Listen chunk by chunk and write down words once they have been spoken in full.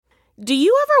Do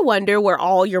you ever wonder where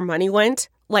all your money went?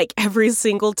 Like every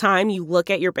single time you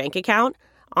look at your bank account?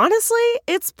 Honestly,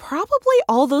 it's probably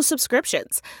all those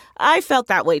subscriptions. I felt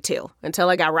that way too, until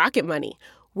I got Rocket Money.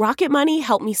 Rocket Money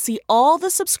helped me see all the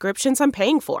subscriptions I'm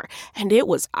paying for, and it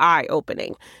was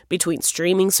eye-opening. Between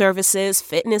streaming services,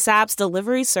 fitness apps,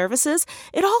 delivery services,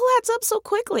 it all adds up so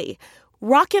quickly.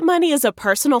 Rocket Money is a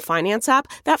personal finance app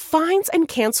that finds and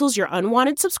cancels your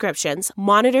unwanted subscriptions,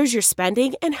 monitors your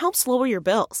spending, and helps lower your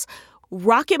bills.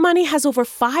 Rocket Money has over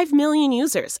 5 million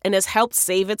users and has helped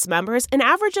save its members an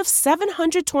average of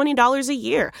 $720 a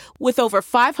year, with over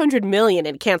 500 million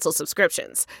in canceled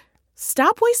subscriptions.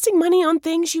 Stop wasting money on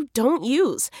things you don't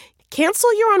use.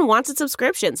 Cancel your unwanted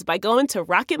subscriptions by going to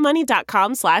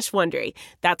rocketmoney.com/Wondery.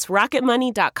 That's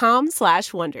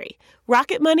rocketmoney.com/Wondery.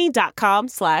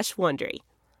 rocketmoney.com/Wondery.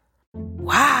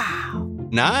 Wow.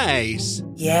 Nice.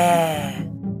 Yeah.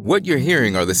 What you're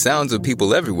hearing are the sounds of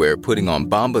people everywhere putting on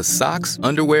Bombas socks,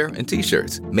 underwear, and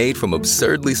T-shirts made from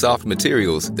absurdly soft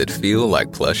materials that feel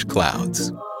like plush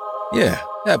clouds. Yeah,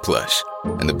 that plush.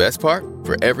 And the best part?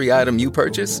 For every item you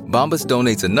purchase, Bombas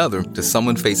donates another to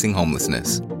someone facing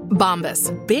homelessness.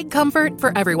 Bombas. Big comfort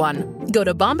for everyone. Go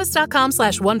to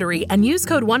bombas.com/Wondery and use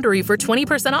code WONDERY for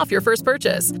 20% off your first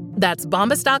purchase. That's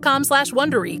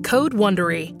bombas.com/Wondery, code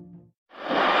WONDERY.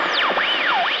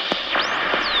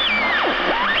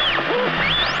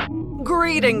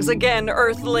 Greetings again,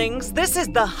 Earthlings. This is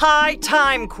the High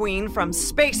Time Queen from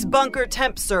Space Bunker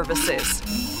Temp Services.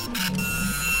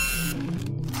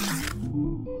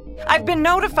 I've been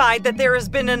notified that there has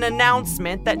been an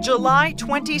announcement that July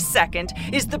 22nd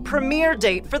is the premiere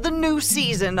date for the new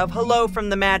season of Hello from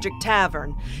the Magic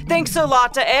Tavern. Thanks a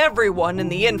lot to everyone in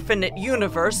the infinite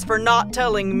universe for not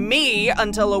telling me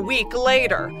until a week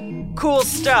later. Cool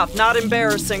stuff, not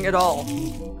embarrassing at all.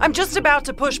 I'm just about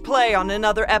to push play on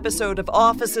another episode of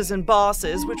Offices and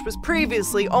Bosses, which was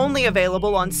previously only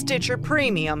available on Stitcher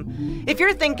Premium. If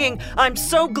you're thinking, I'm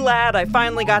so glad I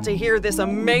finally got to hear this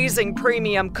amazing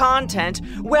premium content,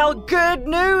 well, good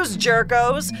news,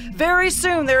 jerkos! Very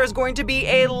soon there is going to be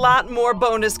a lot more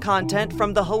bonus content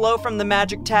from the Hello from the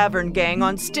Magic Tavern gang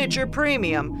on Stitcher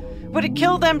Premium. Would it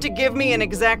kill them to give me an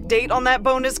exact date on that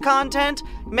bonus content?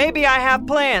 Maybe I have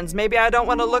plans. Maybe I don't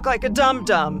want to look like a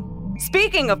dum-dum.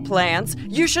 Speaking of plans,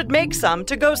 you should make some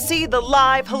to go see the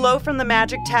live Hello from the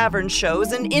Magic Tavern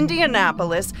shows in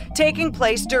Indianapolis taking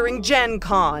place during Gen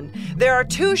Con. There are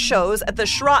 2 shows at the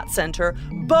Schrott Center,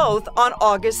 both on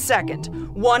August 2nd,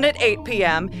 one at 8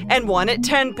 p.m. and one at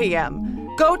 10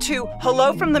 p.m. Go to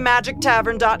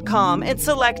hellofromthemagictavern.com and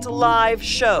select live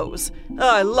shows. Oh,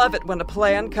 I love it when a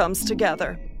plan comes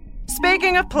together.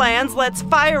 Speaking of plans, let's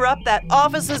fire up that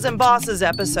Offices and Bosses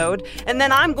episode, and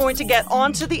then I'm going to get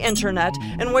onto the internet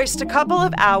and waste a couple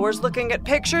of hours looking at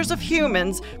pictures of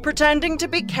humans pretending to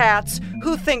be cats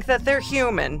who think that they're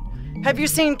human. Have you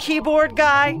seen Keyboard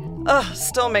Guy? Ugh,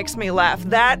 still makes me laugh.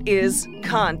 That is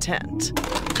content.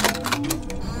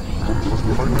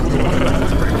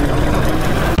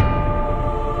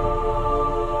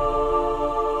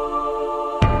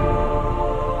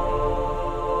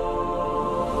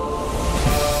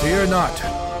 Fear not,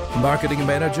 marketing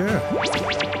manager,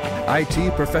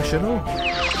 IT professional,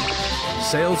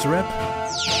 sales rep,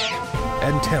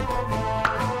 and temp.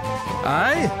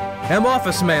 I am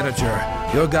Office Manager,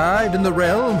 your guide in the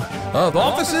realm of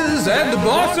Offices and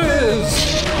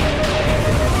Bosses.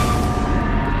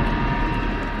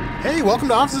 Hey, welcome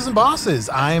to Offices and Bosses.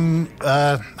 I'm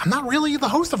not really the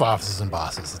host of Offices and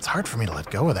Bosses. It's hard for me to let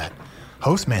go of that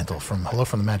host mantle from Hello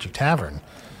from the Magic Tavern.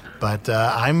 But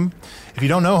if you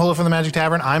don't know Hello from the Magic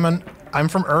Tavern, I'm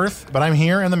from Earth, but I'm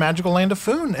here in the magical land of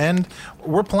Foon, and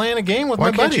we're playing a game with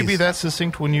my buddies. Why can't you be that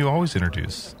succinct when you always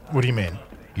introduce? What do you mean?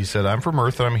 You said, I'm from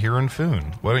Earth and I'm here in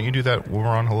Foon. Why don't you do that when we're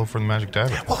on Hello from the Magic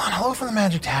Tavern? Well, on Hello from the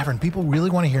Magic Tavern, people really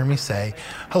want to hear me say,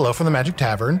 Hello from the Magic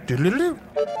Tavern, doodle-doo-doo.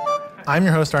 I'm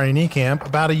your host, Arnie Niekamp.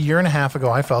 About a year and a half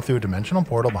ago, I fell through a dimensional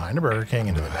portal behind a Burger King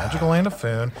into the magical land of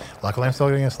Foon. Luckily, I'm still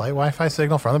getting a slight Wi-Fi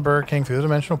signal from the Burger King through the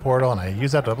dimensional portal, and I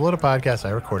use that to upload a podcast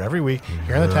I record every week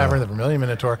here in the Tavern, the Vermilion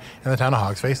Minotaur, in the town of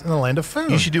Hogsface, in the land of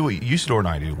Foon. You should do what Usador and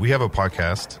I do. We have a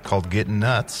podcast called Getting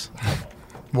Nuts.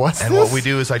 What's and this? What we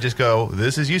do is I just go,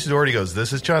 this is Usador, he goes,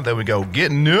 this is John. Then we go,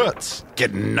 Getting Nuts.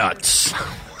 Getting nuts.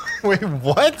 Wait,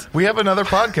 what? We have another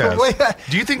podcast. Wait,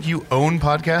 do you think you own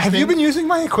podcasting? Have you been using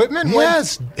my equipment?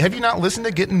 Yes. Have you not listened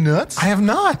to Getting Nuts? I have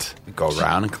not. We go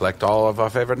around and collect all of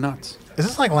our favorite nuts. Is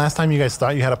this like last time you guys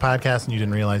thought you had a podcast and you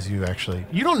didn't realize you actually...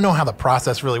 You don't know how the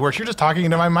process really works. You're just talking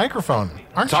into my microphone,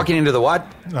 aren't you? Talking into the what?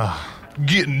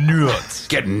 Getting Nuts.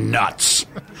 Getting nuts.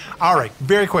 All right,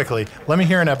 very quickly, let me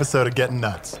hear an episode of Getting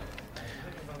Nuts.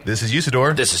 This is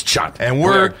Usador. This is Chunt. And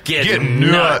we're getting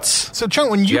nuts. So, Chunt,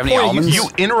 when Do you you have any point, almonds? You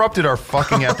interrupted our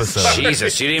fucking episode.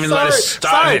 Jesus, you didn't even let us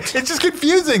start sorry. it. It's just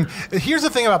confusing. Here's the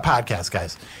thing about podcasts,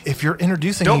 guys. If you're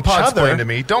introducing Don't each other, podsplain to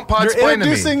me. Don't podsplain to you're me.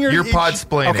 introducing You're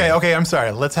podsplaining. Okay. I'm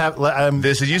sorry. Let's have.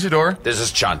 This is Usador. This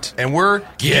is Chunt. And we're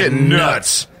Getting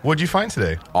nuts. What'd you find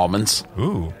today? Almonds.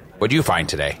 Ooh, What'd you find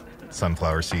today?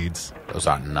 sunflower seeds. Those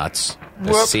aren't nuts.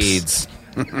 The Whoops. seeds.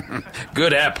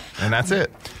 Good ep. And that's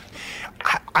it.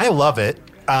 I love it.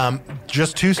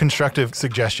 Just two constructive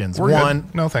suggestions. We're One,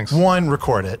 good. No, thanks. One,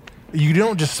 record it. You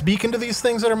don't just speak into these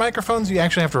things that are microphones. You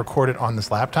actually have to record it on this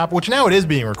laptop, which now it is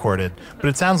being recorded. But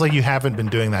it sounds like you haven't been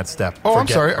doing that step. Oh, I'm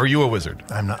sorry. Are you a wizard?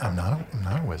 I'm not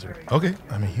a wizard. Okay.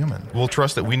 I'm a human. We'll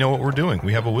trust that we know what we're doing.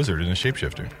 We have a wizard and a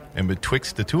shapeshifter. And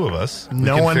betwixt the two of us, we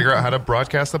No can one- figure out how to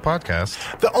broadcast the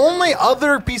podcast. The only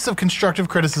other piece of constructive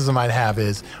criticism I'd have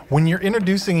is when you're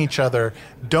introducing each other,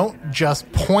 don't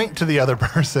just point to the other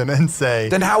person and say,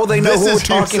 Then how will they know "This who is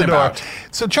we're talking Usador." about?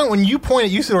 So, Chunt, when you point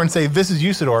at Usador and say, "This is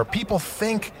Usador," people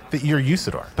think that you're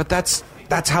Usador. But that's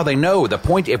how they know. The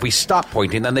point, if we stop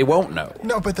pointing, then they won't know.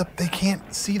 No, but they can't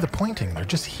see the pointing. They're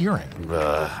just hearing.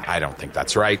 I don't think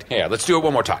that's right. Yeah, let's do it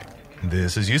one more time.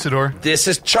 This is Usador. This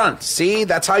is Chunt. See,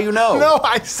 that's how you know. No,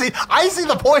 I see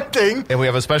the pointing. And we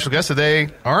have a special guest today,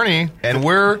 Arnie. And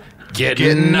we're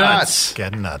Getting nuts.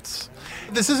 Getting nuts.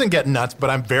 This isn't Getting Nuts, but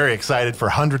I'm very excited for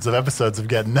hundreds of episodes of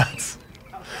Getting Nuts.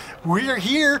 We are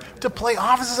here to play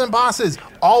Offices and Bosses.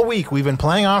 All week, we've been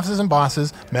playing Offices and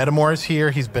Bosses. Metamore is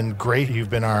here. He's been great. You've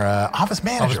been our office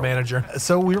manager.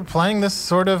 So we were playing this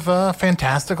sort of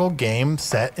fantastical game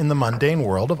set in the mundane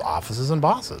world of Offices and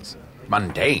Bosses.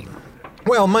 Mundane.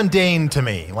 Well, mundane to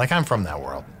me. Like, I'm from that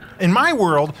world. In my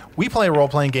world, we play a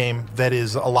role-playing game that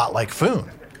is a lot like Foon,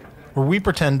 where we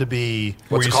pretend to be...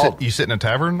 What's it you called? You sit in a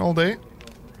tavern all day?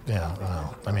 Yeah,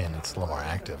 well, I mean, it's a little more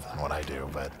active than what I do,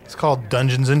 but it's called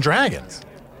Dungeons and Dragons.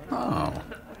 Oh,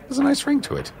 there's a nice ring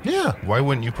to it. Yeah. Why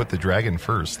wouldn't you put the dragon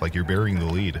first? Like you're burying the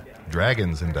lead.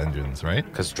 Dragons and dungeons, right?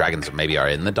 Because dragons maybe are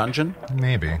in the dungeon.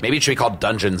 Maybe. Maybe it should be called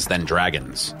Dungeons Then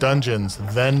Dragons. Dungeons,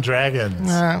 then Dragons.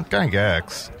 I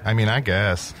guess. I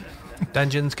guess.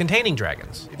 Dungeons containing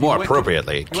dragons. If you More went to-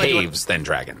 appropriately, you went to a- Caves Then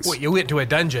Dragons. Well, you went to a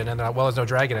dungeon and there's no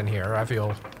dragon in here. I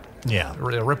feel Yeah.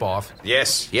 a rip-off.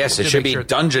 Yes, it To should make be sure-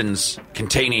 dungeons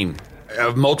containing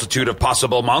a multitude of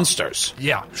possible monsters.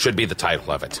 Yeah. Should be the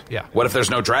title of it. Yeah. What if there's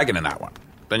no dragon in that one?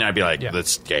 Then I'd be like, Yeah.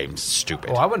 this game's stupid.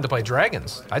 Well, I wanted to play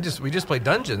dragons. We just played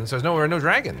dungeons. There's no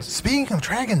dragons. Speaking of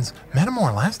dragons,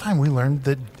 Metamore, last time we learned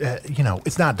that,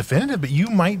 it's not definitive, but you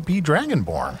might be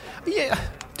Dragonborn. Yeah.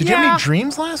 Did you have any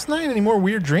dreams last night? Any more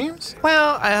weird dreams?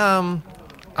 Well,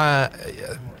 I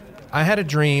had a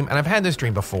dream, and I've had this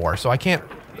dream before, so I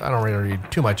don't really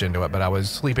read too much into it, but I was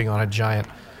sleeping on a giant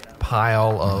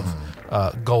pile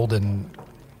of golden,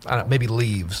 I don't know, maybe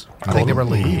leaves. I think they were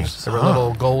Golden leaves. leaves. They were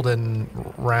little golden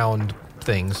round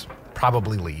things,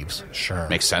 probably leaves. Sure.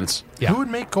 Makes sense. Yeah. Who would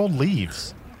make gold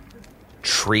leaves?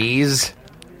 Trees.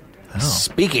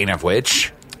 Speaking of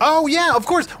which, Oh, yeah, of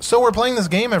course. So we're playing this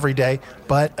game every day,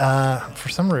 but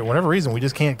for whatever reason, we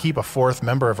just can't keep a fourth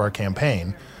member of our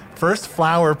campaign. First,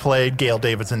 Flower played Gail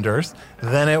Davidson Durst.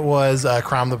 Then it was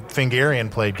Crom the Fingarian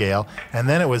played Gail. And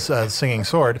then it was Singing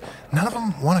Sword. None of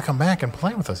them want to come back and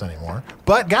play with us anymore.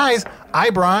 But, guys, I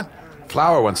brought...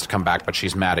 Flower wants to come back, but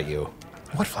she's mad at you.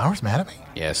 What, Flower's mad at me?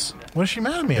 Yes. What is she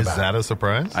mad at me Is about? that a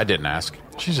surprise? I didn't ask.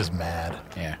 She's just mad.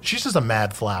 Yeah. She's just a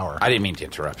mad flower. I didn't mean to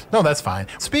interrupt. No, that's fine.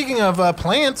 Speaking of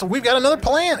plants, we've got another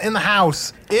plant in the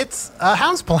house. It's a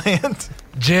house plant.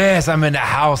 Yes, I'm in the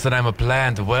house and I'm a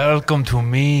plant. Welcome to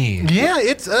me. Yeah,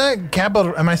 it's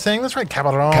am I saying this right?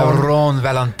 Caballon. Cabron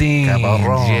Valentin.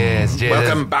 Cabron. Yes.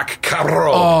 Welcome back,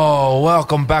 Caro. Oh,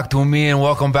 welcome back to me and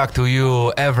welcome back to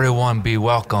you. Everyone be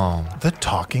welcome. The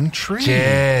talking tree.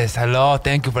 Yes, hello.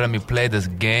 Thank you for letting me play this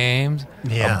games.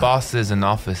 Yeah. Bosses and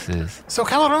offices. So,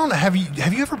 Calderon, have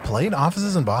you ever played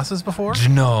Offices and Bosses before?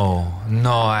 No,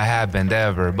 I haven't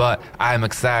ever, but I'm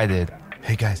excited.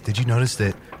 Hey guys, did you notice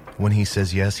that when he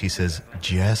says yes, he says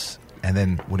Jess, and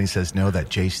then when he says no, that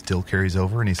J still carries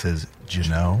over and he says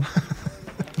Jano?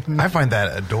 I find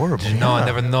that adorable. No, I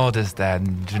never noticed that.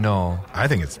 I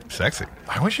think it's sexy.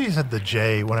 I wish he said the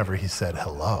J whenever he said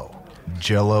hello.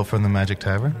 Jello from the Magic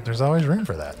Tavern? There's always room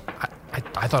for that.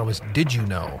 I thought it was Did You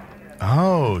Know?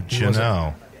 Oh,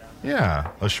 Jano.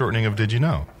 Yeah, a shortening of Did You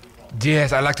Know?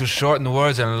 Yes, I like to shorten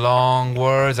words and long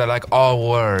words. I like all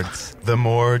words. The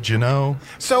more Jano.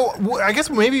 So, I guess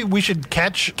maybe we should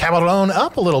catch Caballon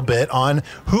up a little bit on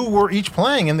who we're each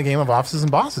playing in the game of Offices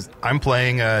and Bosses. I'm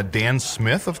playing Dan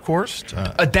Smith, of course.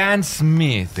 Dan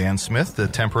Smith. Dan Smith, the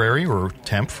temporary, or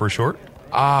temp for short.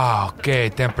 Okay,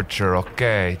 temperature,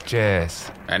 okay, yes.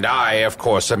 And I, of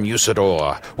course, am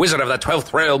Usador, wizard of the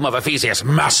 12th realm of Ephesius,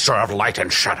 master of light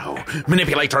and shadow,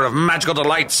 manipulator of magical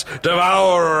delights,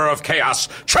 devourer of chaos,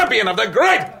 champion of the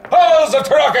great halls of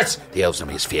Tarakas. The elves know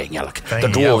me as Fiangyalak. The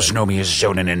dwarves know me as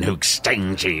Zonin and Hook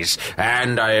Stanges.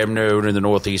 And I am known in the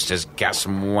northeast as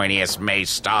Gasmwenius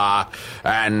Maystar.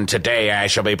 And today I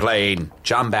shall be playing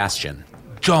John Bastion.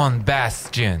 John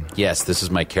Bastion. Yes, this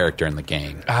is my character in the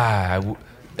game.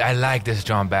 I like this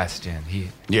John Bastion.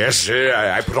 Yes,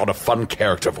 I put on a fun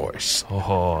character voice.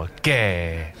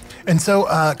 Okay. And so,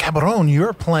 Cabron,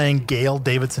 you're playing Gale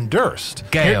Davidson Durst.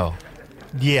 Gale.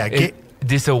 Yeah.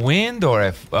 This a wind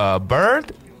or a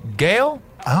bird? Gale?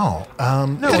 No.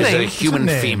 It's a human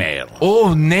female.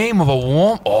 Oh, name of a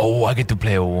woman? Oh, I get to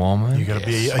play a woman? You gotta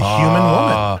be a human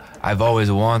woman. I've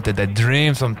always wanted a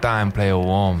dream sometime play a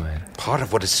woman. Part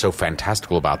of what is so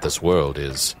fantastical about this world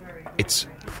is it's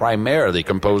primarily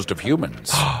composed of humans.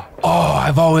 Oh,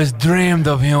 I've always dreamed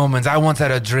of humans. I once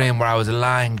had a dream where I was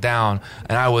lying down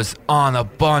and I was on a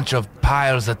bunch of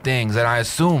piles of things and I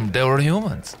assumed they were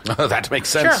humans. That makes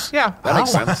sense. Sure, yeah. That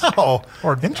makes sense. Oh,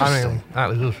 Or interesting.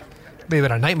 Maybe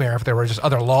a nightmare if there were just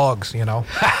other logs, you know.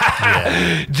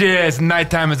 Yes,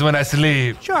 nighttime is when I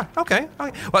sleep. Sure, okay.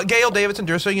 Well, Gale Davidson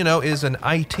Durst, is an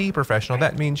IT professional.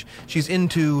 That means she's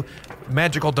into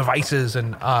magical devices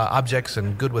and objects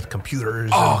and good with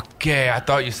computers. Okay, I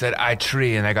thought you said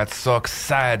I-tree, and I got so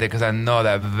excited because I know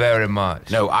that very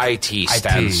much. No, IT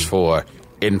stands for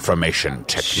information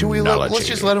technology. Let's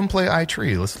just let him play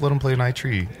iTree. Let's let him play an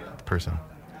iTree person.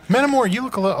 Menamor, you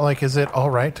look a little like, is it all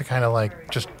right to kind of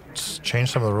like just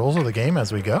change some of the rules of the game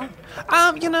as we go?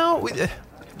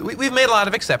 We've made a lot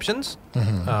of exceptions.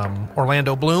 Mm-hmm.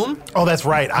 Orlando Bloom. Oh, that's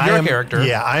right. You're a character.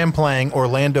 Yeah, I am playing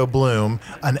Orlando Bloom,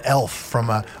 an elf from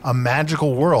a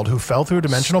magical world who fell through a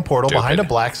dimensional portal behind a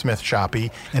blacksmith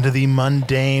shoppy into the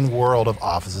mundane world of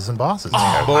offices and bosses.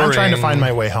 I'm trying to find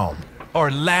my way home.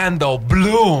 Orlando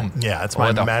Bloom. Yeah, it's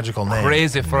my magical name.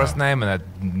 Crazy first name and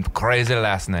a crazy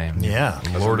last name. Yeah.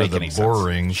 Lord of the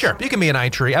Boring. Sure, you can be an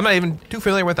iTree. I'm not even too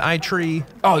familiar with iTree.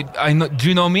 Oh, I know. Do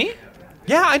you know me?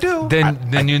 Yeah, I do.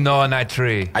 Then you know an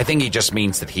iTree. I think he just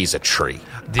means that he's a tree.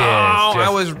 Yes, I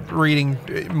was reading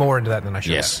more into that than I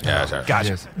should. Yes. Gotcha.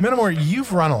 Yes. Menamor,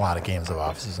 you've run a lot of games of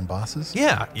offices and bosses.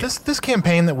 Yeah. This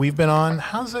campaign that we've been on,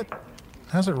 how's it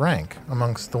rank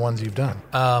amongst the ones you've done?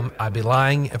 I'd be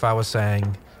lying if I was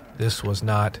saying this was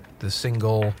not the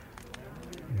single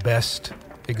best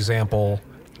example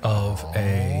of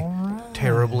a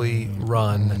terribly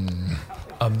run,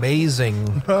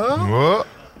 amazing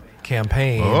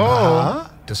campaign,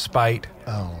 despite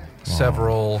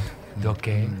several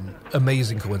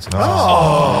amazing coincidences.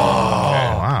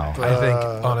 Wow. I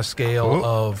think on a scale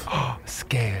of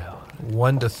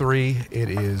 1 to 3, it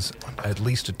is at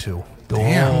least a 2.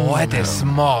 Damn, what a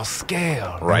small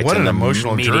scale. Right, what in an the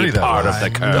emotional meaty journey that part was. of the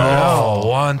curve. No,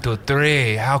 1 to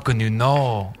 3. How can you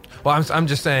know? Well, I'm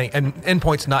just saying, and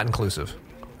endpoint's not inclusive.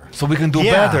 So we can do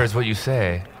better, is what you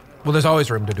say. Well, there's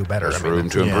always room to do better. There's room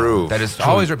to improve. That is true.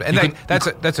 Always room, and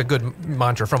that's a good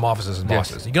mantra from offices and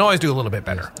bosses. You can always do a little bit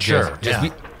better. Sure.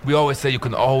 We always say you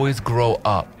can always grow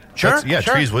up. Sure.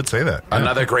 Trees would say that.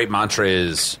 Another great mantra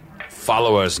is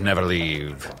followers never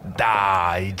leave.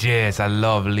 Yes, I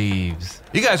love leaves.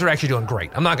 You guys are actually doing great.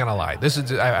 I'm not gonna lie.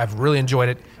 I've really enjoyed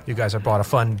it. You guys have brought a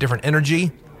fun, different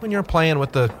energy when you're playing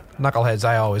with the knuckleheads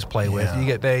I always play with.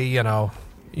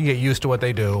 You get used to what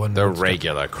they do, and The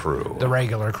regular crew. The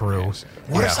regular crew.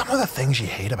 What are some of the things you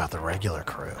hate about the regular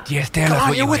crew? Yes, tell Come us on,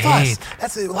 what you're you with hate. us.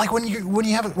 That's it. Like when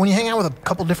you hang out with a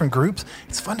couple different groups,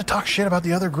 it's fun to talk shit about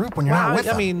the other group when you're not with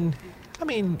them. I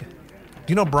mean, do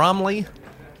you know Bromley?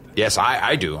 Yes,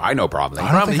 I do. I know Bromley.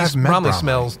 I don't think I've met Bromley Bromley.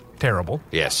 smells terrible.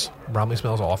 Yes. Bromley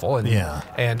smells awful, and Yeah.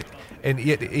 and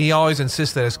yet he always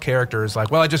insists that his character is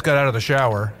like, well, I just got out of the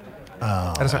shower.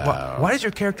 And it's like, why is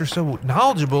your character so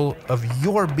knowledgeable of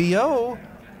your BO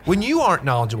when you aren't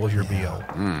knowledgeable of your BO?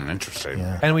 Interesting.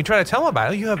 Yeah. And we try to tell him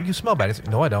about it. You smell bad. It's like,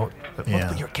 no, I don't. But, Yeah.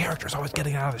 but your character's always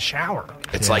getting out of the shower.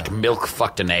 It's like milk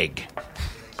fucked an egg.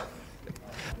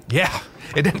 Yeah,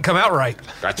 it didn't come out right.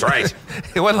 That's right.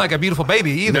 It wasn't like a beautiful baby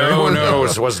either. No,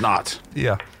 it was not.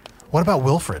 Yeah. What about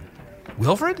Wilfred?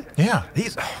 Wilfred? Yeah.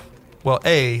 He's... Well,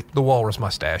 the walrus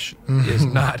mustache is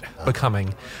not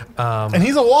becoming. And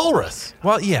he's a walrus.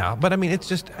 Well, yeah, but I mean, it's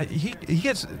just, he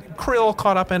gets krill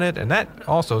caught up in it, and that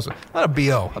also is not a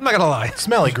BO. I'm not going to lie.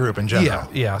 Smelly group in general.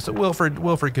 Yeah. So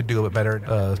Wilfred could do a bit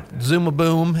better. Zuma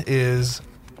Boom is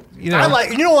you know,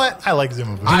 You know what? I like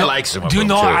Zuma Boom. I like Zuma Do you Boom,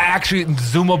 know, too. I actually,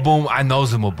 Zuma Boom, I know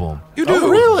Zuma Boom. You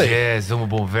do? Really? Yeah, Zuma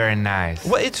Boom, very nice.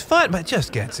 well, it's fun, but it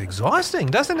just gets exhausting,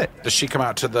 doesn't it? Does she come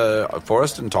out to the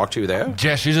forest and talk to you there?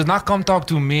 Jess, she does not come talk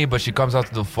to me, but she comes out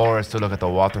to the forest to look at the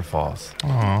waterfalls.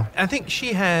 I think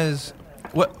she has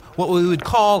what we would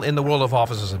call in the world of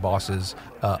officers and bosses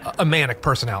a manic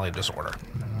personality disorder.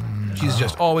 She's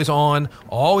just always on,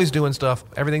 always doing stuff.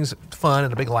 Everything's fun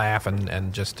and a big laugh,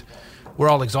 and just we're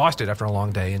all exhausted after a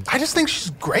long day. And I just think she's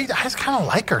great. I just kind of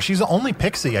like her. She's the only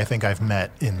pixie I think I've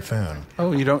met in Foon.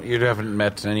 Oh, you haven't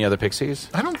met any other pixies?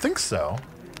 I don't think so.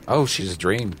 Oh, she's a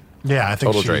dream. Yeah, I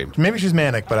think Total dream. Maybe she's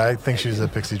manic, but I think she's a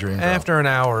pixie dream girl. after an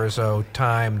hour or so,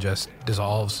 time just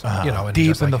dissolves. And Deep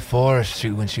just in like, the forest,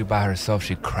 when she by herself,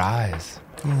 she cries.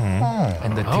 Mm-hmm.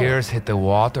 And the tears hit the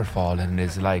waterfall, and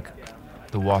it's like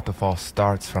the waterfall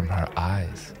starts from her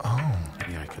eyes. Oh.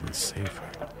 Maybe I can save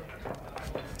her.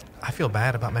 I feel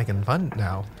bad about making fun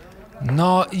now.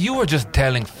 No, you were just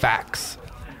telling facts.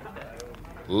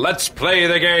 Let's play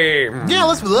the game. Yeah,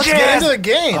 let's get into the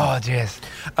game. Oh, yes.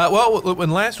 Well, when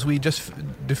last we just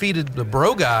defeated the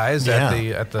bro guys Yeah.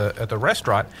 at the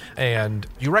restaurant, and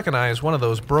you recognize one of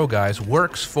those bro guys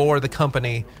works for the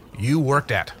company you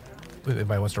worked at.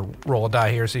 Anybody wants to roll a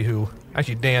die here, see who?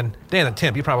 Actually, Dan and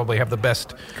Tim, you probably have the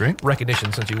best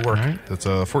recognition since you worked. All right, that's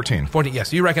 14. 14,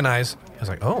 yes, you recognize. I was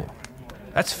like, oh,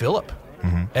 that's Philip.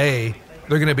 A,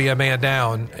 they're going to be a man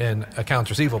down in accounts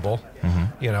receivable.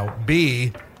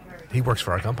 B, he works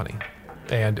for our company.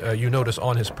 And you notice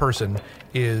on his person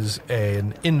is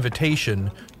an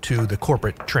invitation to the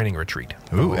corporate training retreat.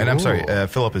 Ooh, and I'm sorry,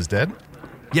 Philip is dead?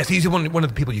 Yes, he's one of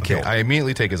the people you killed. I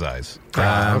immediately take his eyes.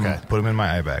 Okay. Put him in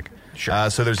my eye bag. Sure.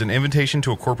 So there's an invitation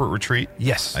to a corporate retreat.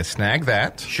 Yes. I snag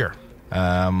that. Sure.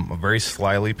 Very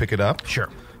slyly pick it up. Sure.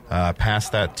 Pass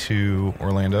that to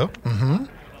Orlando.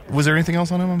 Mm-hmm. Was there anything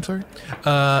else on him? I'm sorry.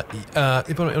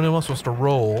 If anyone else wants to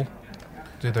roll.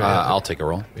 I'll take a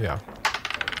roll. Yeah.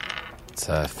 It's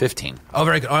 15. Oh,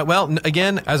 very good. All right, well,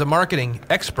 again, as a marketing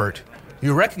expert,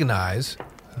 you recognize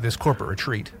this corporate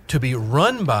retreat to be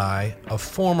run by a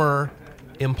former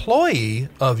employee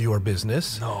of your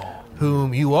business,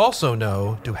 whom you also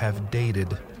know to have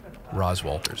dated Roz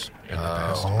Walters in the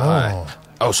past.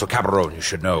 So Cabarone, you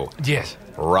should know. Yes.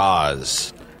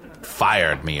 Roz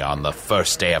fired me on the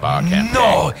first day of our campaign.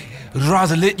 No!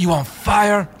 Roz lit you on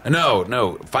fire?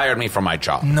 No, fired me from my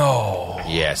job. No.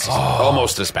 Yes,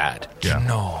 almost as bad. Yeah.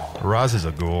 No. Roz is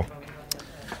a ghoul.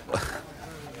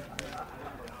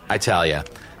 I tell ya.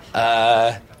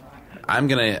 I'm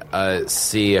going to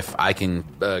see if I can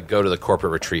go to the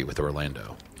corporate retreat with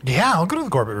Orlando. Yeah, I'll go to the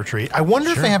corporate retreat. I wonder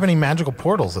if they have any magical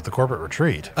portals at the corporate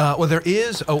retreat. Well, there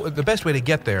is. The best way to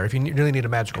get there, if you really need a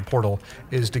magical portal,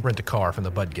 is to rent a car from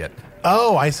the Budget.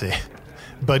 Oh, I see.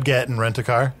 Budget and rent a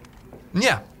car?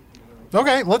 Yeah.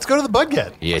 Okay, let's go to the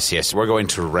Budget. Yes, we're going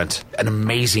to rent an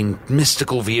amazing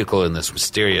mystical vehicle in this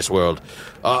mysterious world.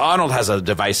 Arnold has a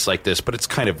device like this, but it's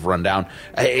kind of run down.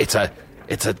 It's a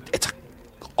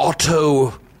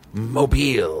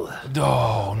automobile.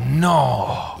 Oh,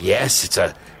 no. Yes,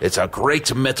 it's a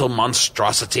great metal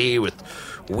monstrosity with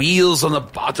wheels on the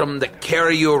bottom that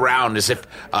carry you around as if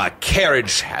a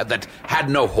carriage that had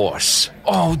no horse.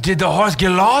 Oh, did the horse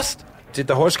get lost? Did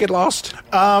the horse get lost?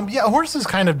 Yeah, horses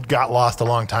kind of got lost a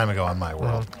long time ago on my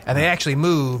world. And they actually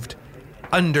moved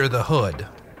under the hood.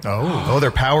 Oh,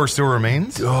 their power still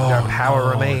remains? Their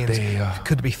power remains. They,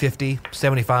 Could be 50,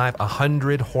 75,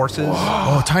 100 horses.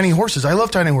 Oh, tiny horses. I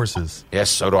love tiny horses. Yes,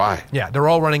 so do I. Yeah, they're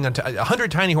all running on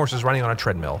 100 tiny horses running on a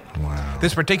treadmill. Wow.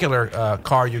 This particular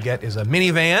car you get is a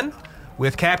minivan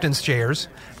with captain's chairs,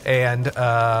 and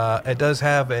it does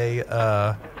have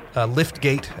a lift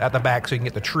gate at the back so you can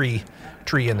get the tree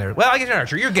in there. Well, I guess you're not a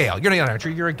tree. You're Gale. You're not a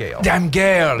tree. You're a Gale. I'm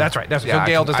Gale. That's right. So Yeah,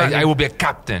 Gale does not. I will be a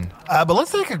captain. but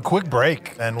let's take a quick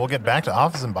break, and we'll get back to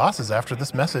Office and Bosses after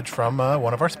this message from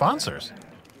one of our sponsors.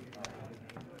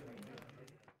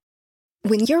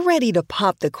 When you're ready to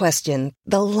pop the question,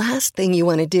 the last thing you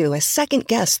want to do is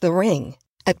second-guess the ring.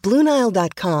 At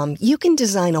BlueNile.com, you can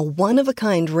design a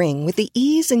one-of-a-kind ring with the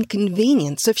ease and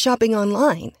convenience of shopping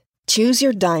online. Choose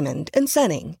your diamond and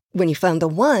setting. When you find the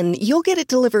one, you'll get it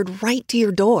delivered right to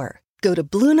your door. Go to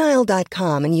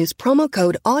BlueNile.com and use promo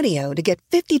code AUDIO to get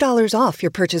 $50 off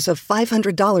your purchase of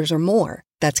 $500 or more.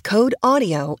 That's code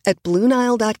AUDIO at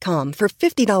BlueNile.com for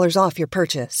 $50 off your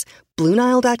purchase.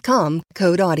 BlueNile.com,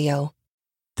 code AUDIO.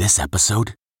 This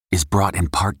episode is brought in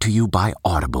part to you by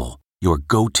Audible, your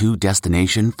go-to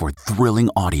destination for thrilling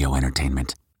audio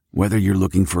entertainment. Whether you're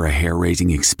looking for a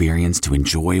hair-raising experience to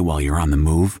enjoy while you're on the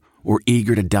move, or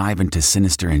eager to dive into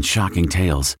sinister and shocking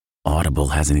tales, Audible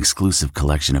has an exclusive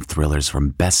collection of thrillers from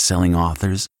best-selling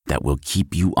authors that will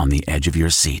keep you on the edge of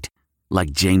your seat. Like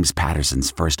James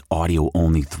Patterson's first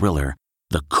audio-only thriller,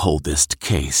 The Coldest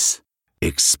Case.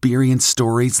 Experience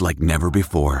stories like never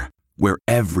before, where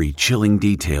every chilling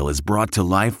detail is brought to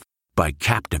life by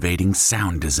captivating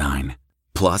sound design.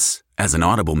 Plus, as an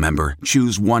Audible member,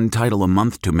 choose one title a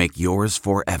month to make yours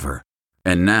forever.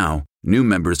 And now, new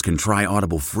members can try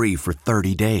Audible free for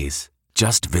 30 days.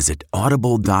 Just visit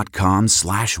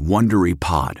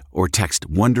audible.com/WonderyPod or text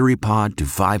WonderyPod to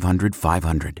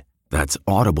 500-500. That's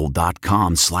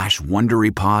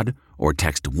audible.com/WonderyPod or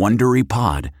text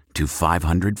WonderyPod to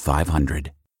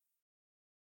 500-500.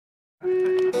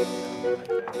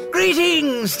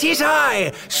 Greetings, 'tis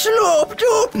I, Slope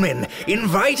Dorkman,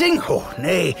 insisting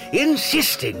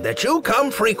that you come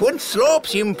frequent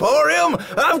Slope's Emporium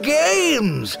of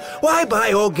Games. Why buy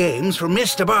your games from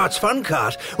Mr. Bart's Fun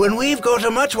Cart when we've got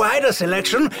a much wider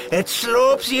selection at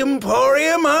Slope's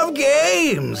Emporium of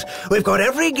Games? We've got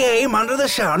every game under the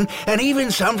sun, and even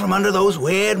some from under those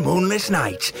weird moonless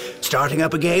nights. Starting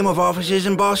up a game of officers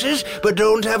and bosses, but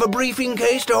don't have a briefing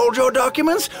case to hold your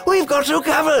documents? We've got you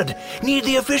covered. Need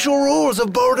the official rules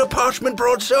of Boulder Parchment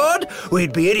Broadsword?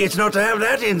 We'd be idiots not to have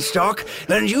that in stock.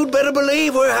 Then you'd better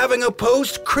believe we're having a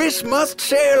post-Christmas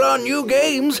sale on new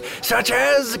games, such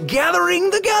as Gathering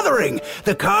the Gathering,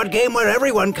 the card game where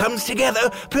everyone comes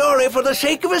together purely for the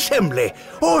sake of assembly,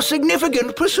 or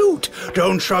Significant Pursuit.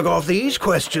 Don't shrug off these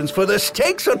questions, for the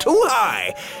stakes are too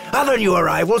high. Other new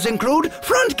arrivals include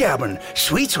Front Gammon,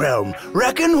 Sweets Realm,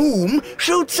 Reckon Whom,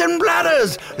 Shoots and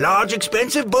Bladders, Large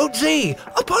Expensive Boat Z,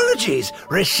 Apologies,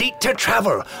 Receipt to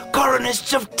Travel,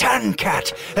 Colonists of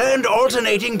Tancat, and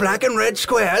Alternating Black and Red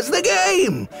Squares, the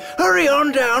game. Hurry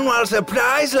on down while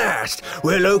supplies last.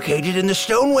 We're located in the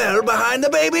stone well behind the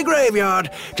baby graveyard.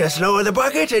 Just lower the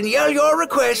bucket and yell your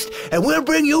request, and we'll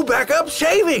bring you backup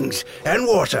savings. And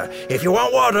water. If you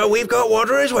want water, we've got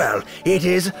water as well. It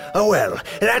is a well.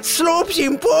 That's Slope's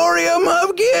Emporium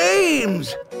of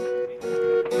Games.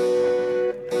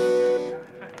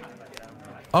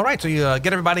 All right, so you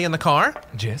get everybody in the car.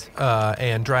 Yes.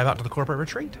 And drive out to the corporate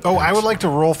retreat. Oh, I would like to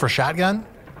roll for shotgun.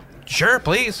 Sure,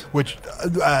 please. Which,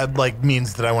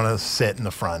 means that I want to sit in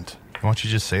the front. Why don't you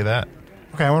just say that?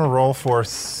 Okay, I want to roll for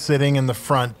sitting in the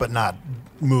front, but not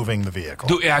moving the vehicle.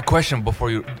 A question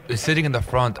before you: is sitting in the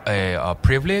front a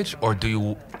privilege, or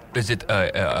is it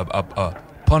a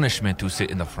punishment to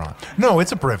sit in the front? No,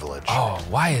 it's a privilege. Oh,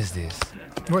 why is this?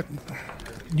 What?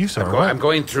 You sir? I'm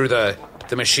going through the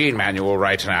machine manual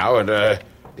right now, and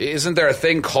isn't there a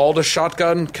thing called a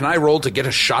shotgun? Can I roll to get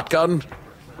a shotgun?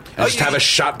 And just have a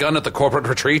shotgun at the corporate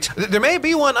retreat? There may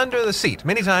be one under the seat.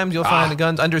 Many times you'll find the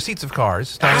guns under seats of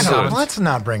cars. Let's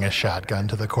not bring a shotgun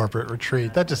to the corporate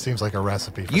retreat. That just seems like a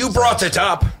recipe for You brought it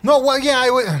up. No, well, yeah, I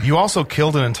would. You also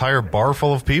killed an entire bar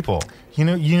full of people. You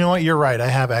know what? You're right. I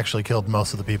have actually killed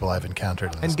most of the people I've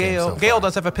encountered in this game so far. Gale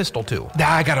does have a pistol, too.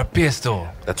 I got a pistol.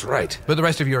 That's right. But the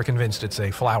rest of you are convinced it's a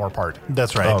flower part.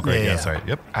 That's right. Oh, great. Yeah. That's right.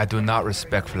 Yep. I do not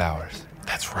respect flowers.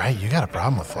 That's right. You got a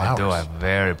problem with flowers. I do. I have a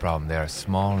very problem. They are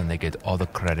small and they get all the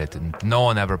credit, and no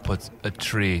one ever puts a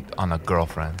tree on a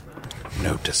girlfriend.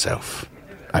 Note to self.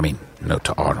 Note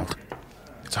to Arnold.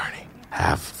 It's Arnie.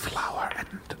 Have flower and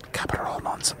Caparol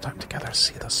on sometime together.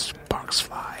 See the sparks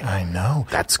fly. I know.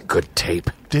 That's good tape.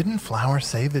 Didn't Flower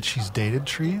say that she's dated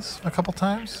trees a couple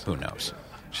times? Who knows?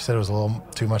 She said it was a little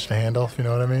too much to handle, if you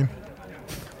know what I mean.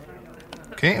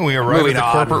 Okay, and we arrive at the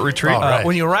corporate retreat. Right.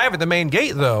 When you arrive at the main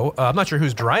gate, though, I'm not sure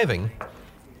who's driving.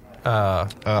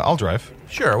 I'll drive.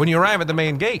 Sure. When you arrive at the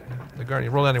main gate, the guard, you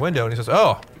roll down your window and he says,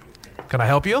 "Oh, can I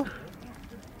help you?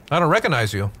 I don't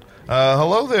recognize you."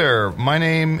 Hello there. My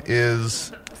name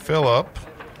is Philip.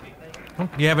 Do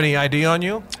you have any ID on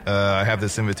you? I have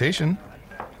this invitation.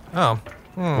 Oh.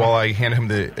 While I hand him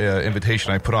the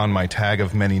invitation, I put on my tag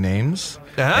of many names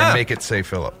and make it say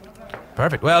Philip.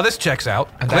 Perfect. Well, this checks out.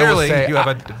 And clearly, say, you have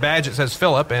a badge that says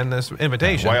Philip and this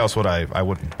invitation. Why else would I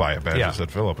wouldn't buy a badge that said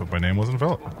Philip if my name wasn't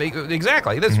Philip.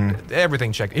 Exactly. This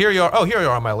everything checked. Here you are. Oh, here you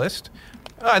are on my list.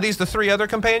 Are these the three other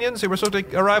companions who were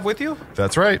supposed to arrive with you?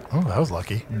 That's right. Oh, that was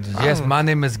lucky. Yes, my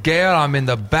name is Gale. I'm in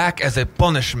the back as a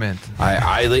punishment.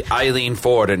 I lean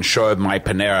forward and show him my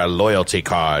Panera loyalty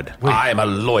card. I am a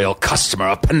loyal customer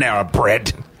of Panera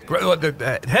Bread.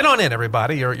 Head on in,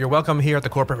 everybody. You're welcome here at the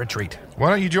corporate retreat. Why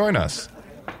don't you join us?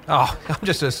 Oh, I'm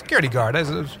just a security guard.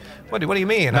 What do you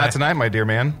mean? Not tonight, my dear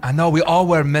man. I know we all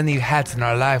wear many hats in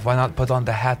our life. Why not put on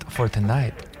the hat for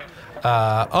tonight?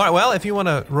 All right, well, if you want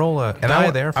to roll a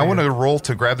die there. I want to roll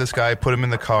to grab this guy, put him in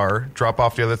the car, drop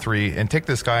off the other 3, and take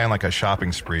this guy on like a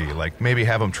shopping spree. Like maybe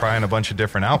have him try on a bunch of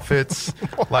different outfits.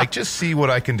 Like just see what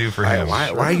I can do for him. Why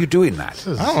are you doing that?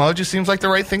 I don't know. It just seems like the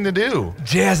right thing to do.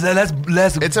 Yes,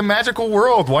 let's. It's a magical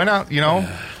world. Why not? You know.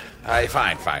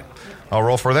 Fine. I'll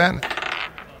roll for that.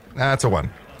 That's a 1.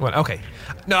 Well, okay.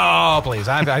 No, please.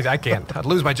 I can't. I'd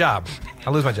lose my job.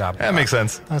 That makes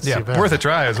sense. That's too bad. Worth a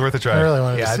try. It was worth a try. I really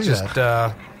wanted to see just,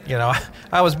 that.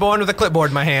 I was born with a clipboard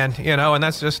in my hand, and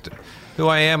that's just who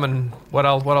I am and what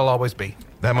I'll always be.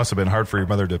 That must have been hard for your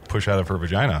mother to push out of her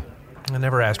vagina. I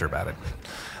never asked her about it.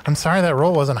 I'm sorry that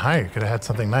roll wasn't higher. You could have had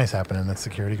something nice happen in that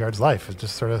security guard's life. It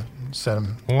just sort of set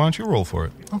him. Well, why don't you roll for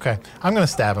it? Okay. I'm going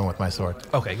to stab him with my sword.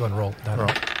 Okay, go ahead and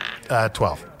roll.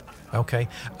 12. Okay.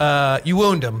 You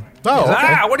wound him. Oh,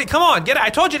 okay. Come on, get out. I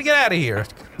told you to get out of here.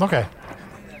 Okay.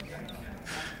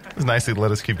 It was nice to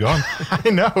let us keep going. I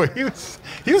know. He was.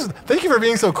 Thank you for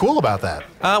being so cool about that.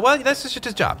 Well, that's just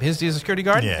his job. He's a security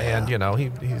guard. Yeah. And,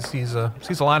 he sees a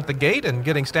lot at the gate, and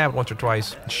getting stabbed once or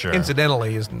twice, sure,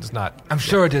 incidentally, is not. I'm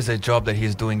sure it is a job that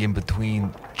he's doing in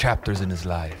between chapters in his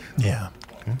life. Yeah.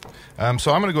 Okay.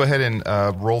 So I'm going to go ahead and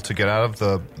roll to get out of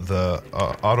the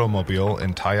automobile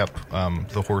and tie up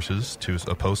the horses to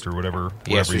a post or whatever.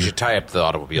 Yes, we should tie up the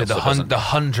automobile. Yeah, the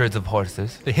hundreds of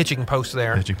horses. The hitching post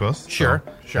there. Hitching post? Sure.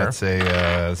 That's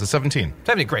a 17.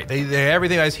 17, great. They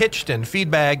everything is hitched and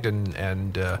feed-bagged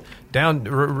and down,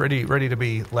 ready to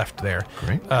be left there.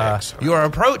 Great. You are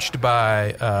approached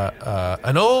by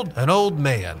an old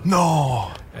man.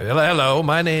 No. Hello,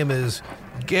 my name is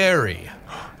Gary.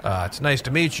 It's nice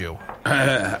to meet you.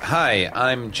 Hi,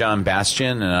 I'm John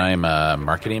Bastian, and I'm a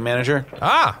marketing manager.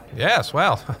 Ah, yes,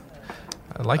 well,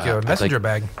 I'd like your messenger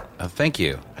bag. Thank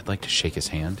you. I'd like to shake his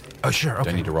hand. Oh, sure, okay. Do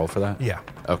I need to roll for that? Yeah.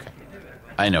 Okay.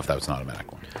 I didn't know if that was an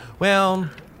automatic one. Well,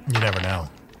 you never know.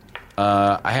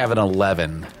 I have an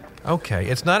 11. Okay,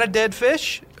 it's not a dead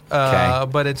fish,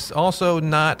 but it's also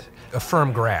not a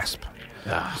firm grasp.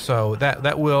 So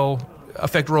that will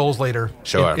affect rolls later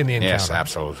in the encounter. Yes,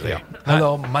 absolutely. Yeah.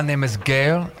 Hello, my name is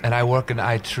Gail, and I work in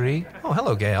I3. Oh,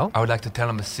 hello, Gail. I would like to tell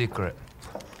him a secret.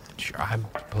 Sure,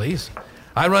 please.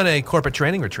 I run a corporate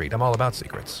training retreat. I'm all about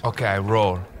secrets. Okay, I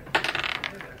roll.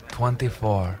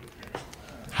 24.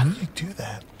 How did you do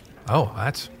that? Oh,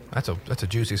 that's a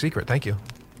juicy secret. Thank you.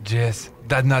 Jess,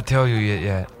 did not tell you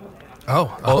yet.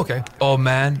 Oh, okay. Oh,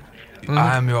 man,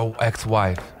 I'm your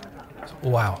ex-wife.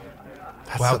 Wow.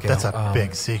 That's a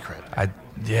big secret.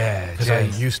 Because I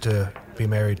used to be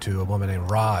married to a woman named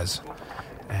Roz,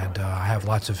 and I have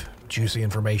lots of juicy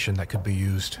information that could be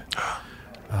used.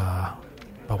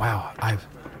 But wow,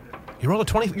 you rolled a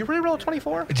 20. You really rolled a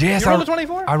 24? Yes, you rolled a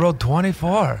 24. I rolled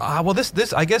 24. Well,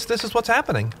 this I guess this is what's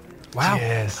happening. Wow.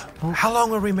 Yes. How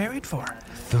long were we married for?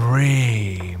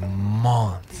 3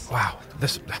 months. Wow.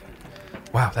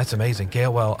 Wow, that's amazing,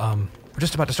 Gail. Well, we're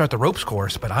just about to start the ropes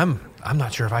course, but I'm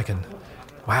not sure if I can.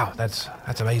 Wow, that's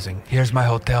amazing. Here's my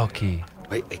hotel key.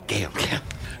 Wait, Gail.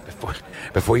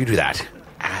 Before you do that,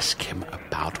 ask him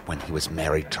about when he was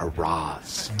married to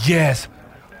Roz. Yes.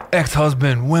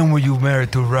 Ex-husband, when were you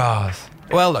married to Roz?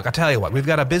 Well, look, I'll tell you what. We've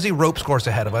got a busy ropes course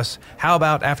ahead of us. How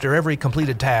about after every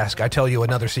completed task, I tell you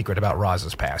another secret about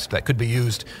Roz's past that could be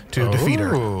used to defeat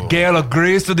her? Gail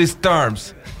agrees to these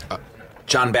terms.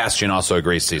 John Bastian also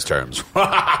agrees to these terms.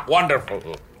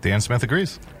 Wonderful. Dan Smith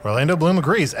agrees. Orlando Bloom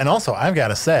agrees. And also, I've got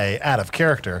to say, out of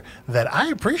character, that I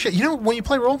appreciate, when you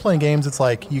play role-playing games, it's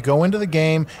like you go into the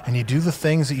game and you do the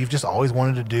things that you've just always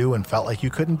wanted to do and felt like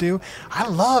you couldn't do. I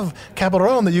love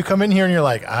Capital that you come in here and you're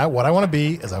like, what I want to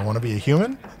be is I want to be a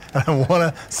human. And I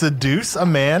want to seduce a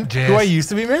man who I used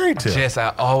to be married to. Yes,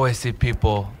 I always see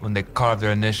people when they carve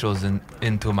their initials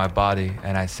into my body,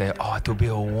 and I say, to be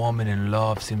a woman in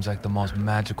love seems like the most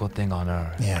magical thing on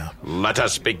earth. Yeah. Let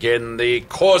us begin the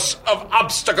course of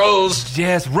obstacles.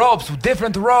 Yes, ropes,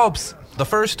 different ropes. The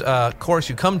first course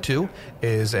you come to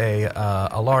is a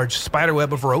large spider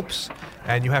web of ropes,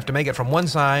 and you have to make it from one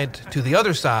side to the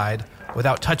other side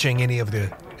without touching any of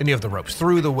the ropes,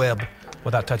 through the web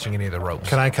without touching any of the ropes.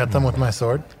 Can I cut them with my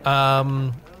sword? You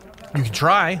can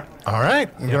try. All right,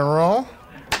 I'm going to roll.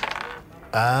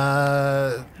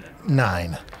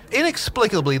 9.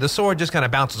 Inexplicably, the sword just kind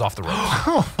of bounces off the ropes.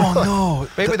 Oh, no.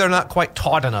 Maybe they're not quite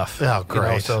taut enough. Oh,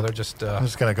 great. So they're just... I'm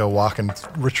just going to go walk and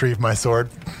retrieve my sword.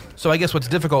 So I guess what's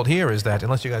difficult here is that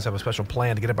unless you guys have a special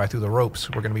plan to get it by through the ropes,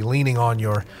 we're going to be leaning on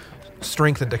your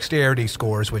strength and dexterity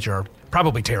scores, which are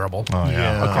probably terrible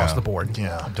across the board.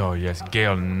 Yeah. Oh, yes.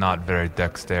 Gale, not very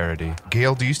dexterity.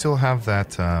 Gale, do you still have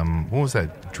that, what was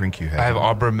that drink you had? I have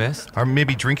Arbor Mist. Or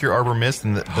maybe drink your Arbor Mist,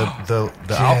 and the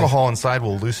alcohol inside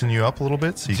will loosen you up a little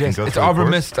bit, so you can go it's through Arbor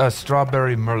the Mist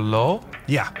Strawberry Merlot.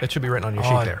 Yeah, it should be written on your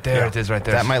sheet there. There it is right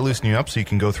there. That might loosen you up so you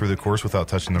can go through the course without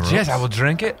touching the ropes. Yes, I will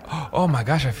drink it. Oh, my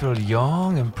gosh, I feel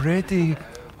young and pretty.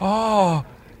 Oh,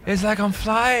 it's like I'm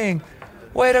flying.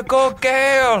 Way to go,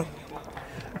 Gale.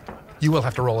 You will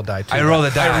have to roll a die, too. I roll a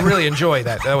die. I really enjoy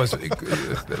that. That was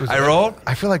I rolled?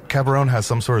 I feel like Cabaron has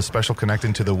some sort of special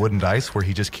connecting to the wooden dice where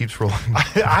he just keeps rolling.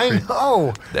 I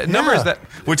know. The numbers that...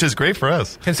 Which is great for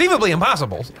us. Conceivably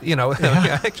impossible. You know,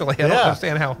 actually, I don't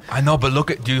understand how... I know, but look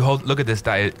at this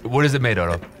die. What is it made out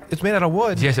of? It's made out of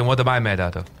wood. Yes, and what am I made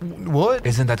out of? Wood.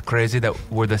 Isn't that crazy that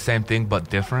we're the same thing but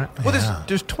different? Well,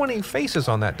 there's 20 faces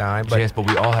on that die. But yes, but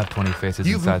we all have 20 faces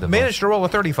inside of us. You've managed to roll a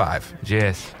 35.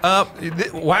 Yes.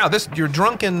 Wow, your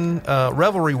drunken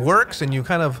revelry works, and you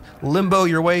kind of limbo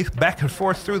your way back and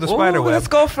forth through the spider web. Let's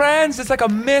go, friends. It's like a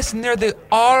mist near the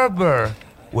arbor,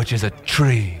 which is a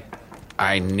tree.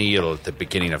 I kneel at the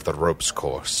beginning of the ropes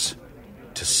course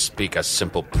to speak a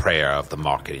simple prayer of the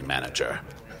marketing manager.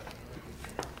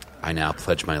 I now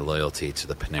pledge my loyalty to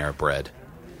the Panera Bread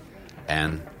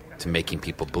and to making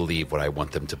people believe what I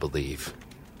want them to believe.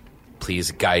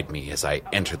 Please guide me as I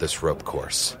enter this rope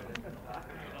course.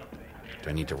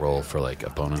 Do I need to roll for like a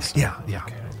bonus? Yeah.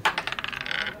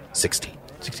 16.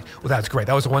 Well, that's great.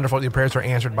 That was wonderful. Your prayers are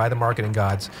answered by the marketing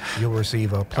gods. You'll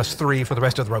receive a +3 for the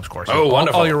rest of the ropes course. Oh,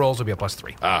 wonderful. All your rolls will be a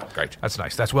 +3. Ah, great. That's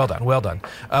nice. That's well done. Well done.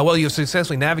 Well, you've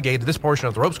successfully navigated this portion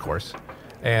of the ropes course.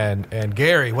 And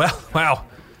Gary, wow,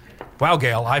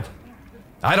 Gale,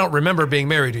 I don't remember being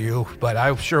married to you, but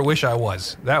I sure wish I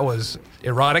was. That was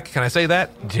erotic. Can I say that?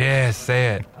 Yes, say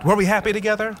it. Were we happy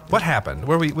together? What happened?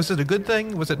 Was it a good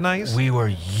thing? Was it nice? We were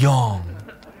young,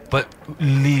 but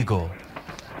legal.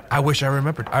 I wish I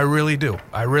remembered. I really do.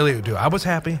 I was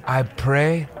happy. I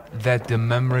pray that the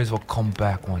memories will come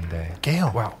back one day. Gale.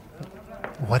 Wow.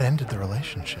 What ended the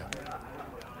relationship?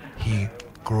 He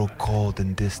grew cold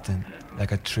and distant,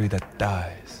 like a tree that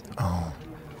dies. Oh.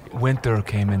 Winter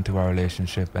came into our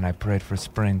relationship, and I prayed for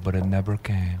spring, but it never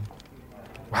came.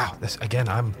 Wow. This again.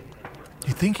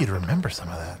 You think you'd remember some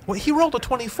of that? Well, he rolled a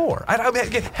 24. Sure. I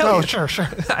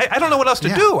don't know what else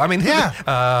to do. I mean,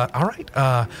 yeah. All right.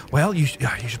 Well, you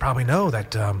should probably know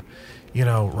that,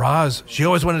 Roz, she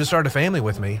always wanted to start a family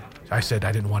with me. I said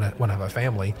I didn't want to have a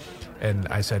family, and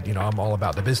I said, I'm all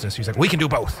about the business. He's like, we can do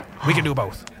both. We can do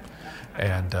both.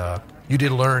 And you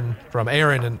did learn from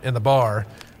Aaron in the bar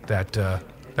that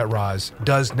Roz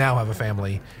does now have a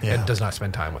family and does not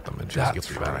spend time with them. And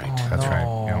That's right. That's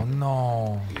right. Yeah.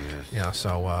 No. Yeah.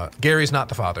 So Gary's not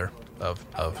the father of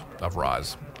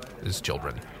Roz, his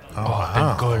children. Oh,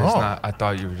 thank God it's not. I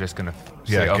thought you were just gonna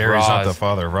say Gary's Roz, not the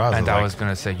father of Roz. and I was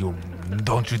gonna say, you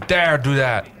don't you dare do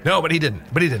that. No, but he didn't.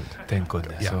 Thank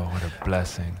goodness. Yeah. Oh, what a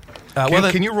blessing.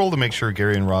 Can you roll to make sure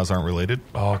Gary and Roz aren't related?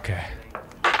 Okay.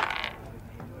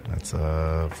 That's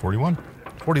 41.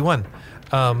 41.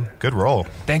 Good roll.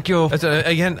 Thank you. That's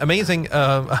again amazing.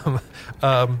 I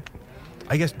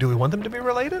guess, do we want them to be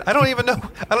related? I don't even know.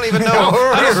 I don't think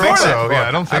so. Yeah,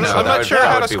 I don't think so. I'm not sure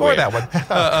how to score that one.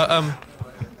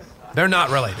 They're not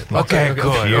related. Okay,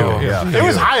 good. It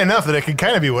was high enough that it could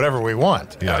kind of be whatever we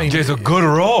want. Yeah. I mean, it's a good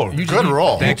roll. Good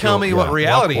roll. You tell me what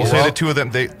reality We'll is. say the two of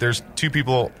them. There's two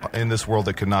people in this world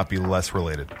that could not be less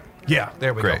related. Yeah,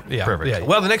 there we Great. go. Yeah, Perfect. Yeah.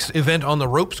 Well, the next event on the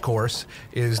ropes course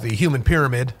is the human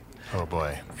pyramid. Oh,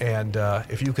 boy. And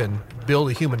if you can build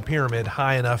a human pyramid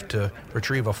high enough to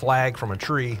retrieve a flag from a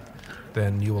tree,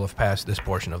 then you will have passed this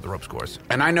portion of the ropes course.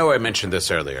 And I know I mentioned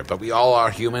this earlier, but we all are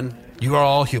human. You are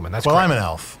all human. That's well, correct. I'm an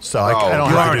elf, so I don't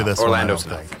have to do this. Orlando's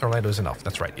an elf. Orlando's an elf.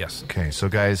 That's right. Yes. Okay, so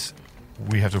guys,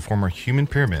 we have to form a human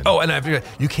pyramid. Oh, and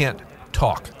you can't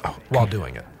talk while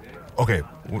doing it. Okay.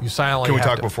 You silently. Can we have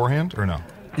talk to, beforehand or no?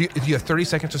 You have 30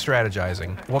 seconds of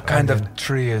strategizing. What kind of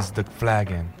tree is the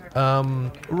flag in?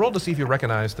 Roll to see if you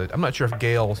recognize that. I'm not sure if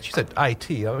Gale. She said IT.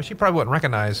 She probably wouldn't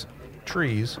recognize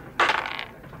trees.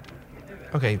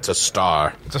 Okay. It's a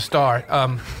star. It's a star.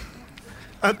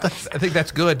 I think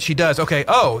that's good. She does. Okay.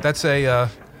 Oh, that's a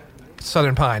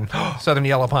southern pine. Southern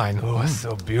yellow pine. Oh, it's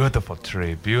so beautiful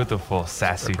tree. Beautiful,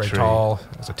 sassy very tree. Tall.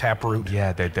 It's a taproot.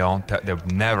 Yeah, they'll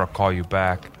never call you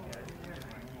back.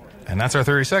 And that's our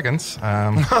 30 seconds.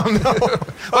 We'll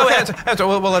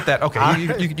let that.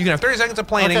 Okay, you can have 30 seconds of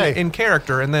planning in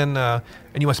character, and then and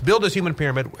you must build this human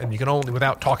pyramid, and you can only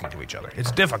without talking to each other.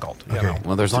 It's difficult. You know?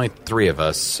 Well, there's only 3 of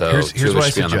us, so Here's two of what us I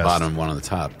should be on the suggest. bottom and one on the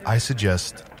top. I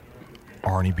suggest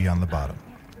Arnie be on the bottom.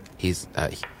 He's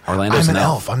Orlando's I'm an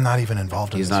elf. I'm not even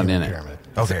involved in He's this not human in it. pyramid.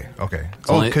 Okay. It's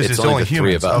only the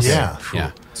three of us. Okay. Yeah.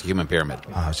 Yeah. It's a human pyramid.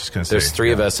 I was just going to say. There's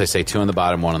three of us. They say 2 on the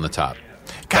bottom, 1 on the top.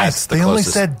 Guys, they only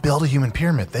said build a human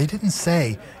pyramid. They didn't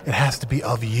say it has to be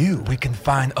of you. We can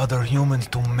find other humans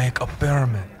to make a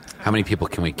pyramid. How many people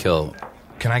can we kill?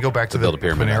 Can I go back to the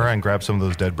Panera and grab some of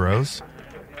those dead bros?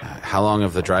 How long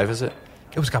of the drive is it?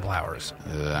 It was a couple hours.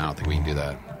 I don't think we can do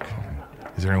that.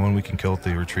 Is there anyone we can kill at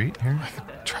the retreat here? I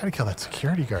could try to kill that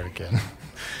security guard again.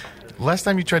 Last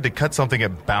time you tried to cut something,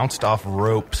 it bounced off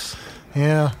ropes.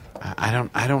 Yeah. I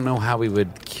don't know how we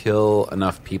would kill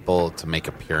enough people to make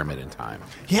a pyramid in time.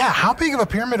 Yeah, how big of a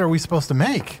pyramid are we supposed to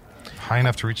make? High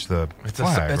enough to reach the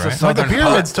flag, it's right? Like the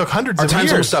pyramids took hundreds Our of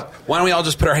time's years. almost up. Why don't we all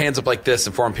just put our hands up like this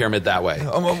and form a pyramid that way?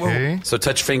 Okay. So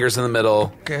touch fingers in the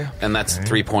middle. Okay. And that's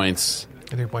 3 points.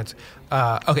 3 points.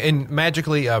 Okay, and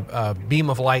magically a beam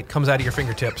of light comes out of your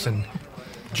fingertips and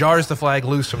jars the flag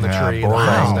loose from the tree. Boring.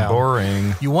 And falls down.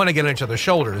 Boring. You want to get on each other's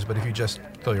shoulders, but if you just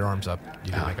throw your arms up,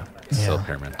 you can make a Still a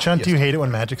pyramid. Chunt, do you hate it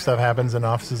when magic stuff happens in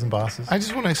offices and bosses? I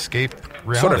just want to escape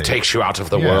reality. Sort of takes you out of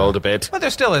the world a bit. But there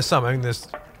still is some. I mean, there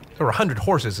were 100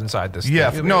 horses inside this.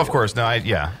 Yeah, thing. no, of course. No,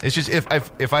 it's just if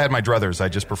I had my druthers, I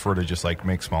just prefer to just like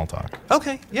make small talk.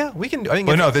 Okay, yeah, we can. I think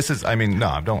But no, this is. I mean, no,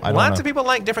 I don't. Lots know. of people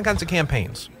like different kinds of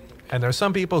campaigns. And there's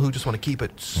some people who just want to keep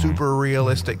it super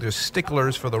realistic. There's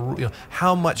sticklers for the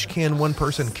how much can one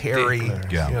person carry?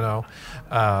 Yeah. You know.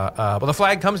 But the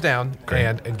flag comes down,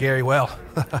 and Gary,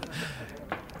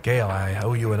 Gail, I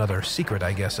owe you another secret,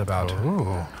 I guess, about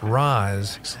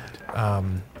Roz.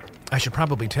 I should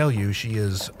probably tell you she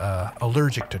is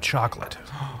allergic to chocolate.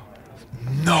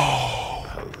 No!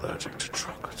 Allergic to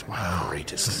chocolate. My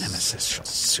greatest nemesis shall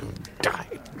soon die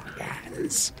in my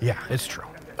hands. Yeah, it's true.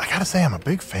 I gotta say, I'm a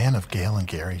big fan of Gail and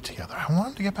Gary together. I want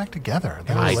them to get back together.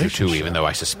 Their I do too, relationship. even though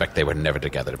I suspect they were never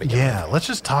together to begin with. Yeah, let's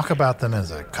just talk about them as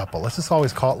a couple. Let's just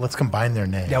always let's combine their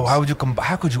names. Yeah, well,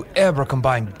 how could you ever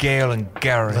combine Gale and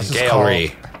Gary? Let's just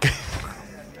Galery.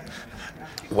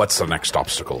 What's the next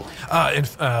obstacle?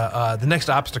 The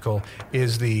next obstacle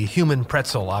is the human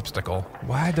pretzel obstacle.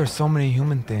 Why are there so many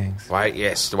human things? Why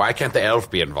can't the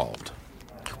elf be involved?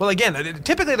 Well, again,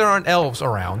 typically there aren't elves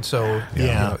around, so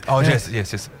Yeah. Oh, Yeah.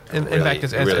 yes. In Really, fact,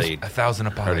 it's really 1,000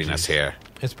 apologies. hurting us here.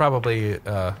 it's probably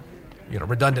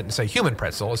redundant to say human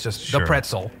pretzel. It's just the Sure.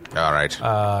 pretzel, All right.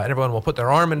 and everyone will put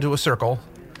their arm into a circle.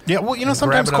 Yeah, well, Grab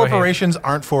sometimes another hand. corporations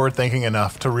aren't forward-thinking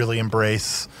enough to really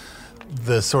embrace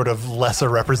the sort of lesser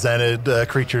represented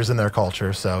creatures in their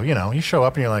culture. So, you show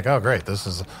up and you're like, oh, great, this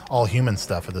is all human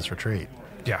stuff at this retreat.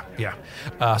 Yeah.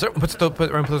 So puts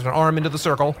an arm into the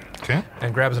circle. Okay.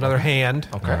 And grabs another hand.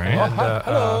 Okay. And,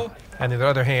 hello. And the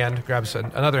other hand grabs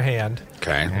another hand.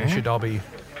 Okay. And you should all be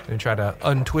and try to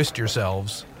untwist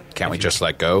yourselves. Can't we just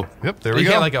let go? Yep. There we You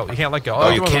go. can't let go. You can't let go. Oh,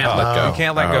 you can't let go. You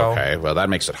can't let Oh, go. Okay, well, that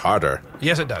makes it harder.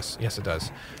 Yes, it does.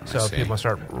 So see. people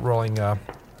start rolling. We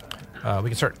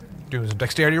can start doing some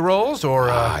dexterity rolls, or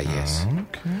Yes.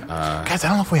 Guys, I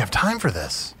don't know if we have time for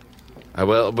this.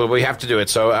 Well, but we have to do it.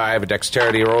 So I have a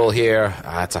dexterity roll here.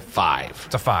 It's a 5.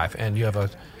 it's a 5, and you have a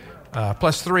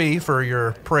 +3 for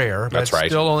your prayer. But That's it's right.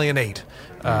 still only an 8.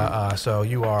 So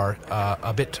you are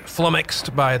a bit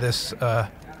flummoxed by this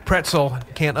pretzel.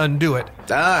 Can't undo it.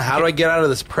 How do I get out of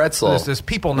this pretzel? This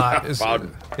people knot is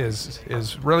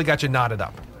really got you knotted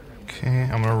up. Okay,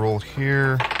 I'm gonna roll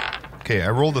here. Okay, I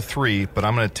rolled a 3, but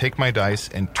I'm gonna take my dice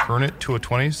and turn it to a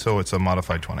 20, so it's a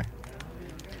modified 20.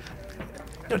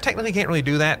 Technically can't really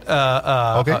do that.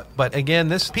 Okay. But again,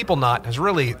 this people knot has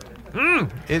really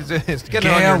it's getting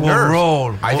on Gale your will nerves.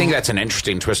 roll. I think that's an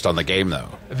interesting twist on the game, though.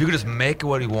 If you could just make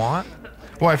what you want.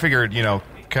 Well, I figured,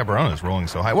 Cabron is rolling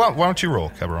so high. Well, why don't you roll,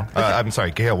 Cabron? I'm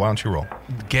sorry, Gail, why don't you roll?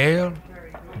 Gale,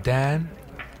 Dan,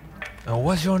 and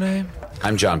what's your name?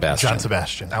 I'm John Bastian. John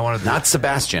Sebastian. I want to. Not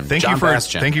Sebastian. Thank John you for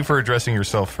Bastian. thank you for addressing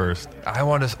yourself first. I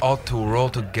want us all to roll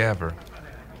together.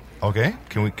 Okay,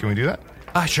 can we do that?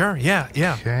 Sure. Yeah.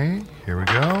 Okay, here we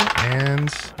go.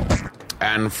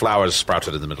 And flowers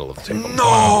sprouted in the middle of the table.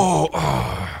 No.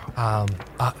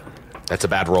 That's a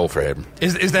bad roll for him.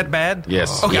 Is that bad?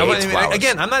 Yes. Okay. He well, hates flowers.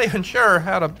 again, I'm not even sure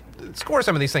how to score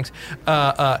some of these things.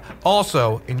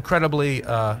 Also, incredibly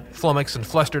flummoxed and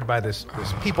flustered by this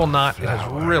people knot. It has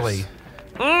really.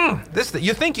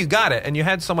 You think you got it, and you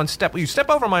had someone step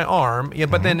over my arm,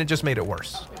 but then it just made it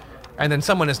worse. And then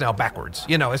someone is now backwards.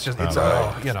 It's just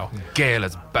Gale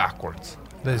is backwards.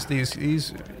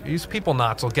 These people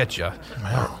knots will get you.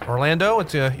 Orlando,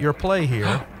 it's your play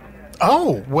here.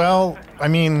 Oh, well, I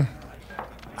mean,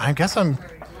 I guess it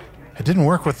didn't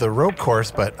work with the rope course,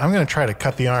 but I'm going to try to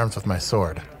cut the arms with my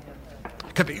sword.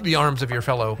 cut the arms of your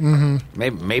fellow.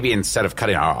 Maybe instead of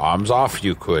cutting our arms off,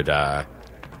 you could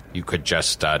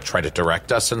just try to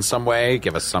direct us in some way,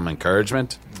 give us some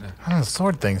encouragement. The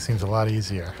sword thing seems a lot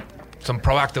easier. Some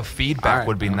proactive feedback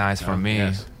would be nice for me.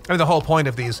 Yes. I mean, the whole point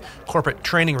of these corporate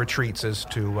training retreats is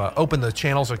to open the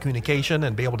channels of communication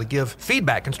and be able to give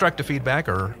feedback, constructive feedback,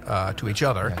 or to each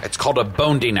other. It's called a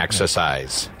bonding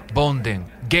exercise. Bonding.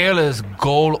 Gale is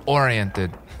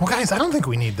goal-oriented. Well, guys, I don't think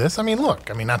we need this. I mean,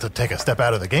 look, not to take a step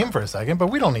out of the game for a second, but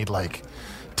we don't need,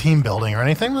 team building or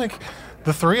anything.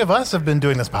 The three of us have been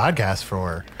doing this podcast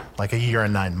for, a year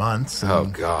and 9 months. Oh,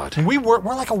 God. And we're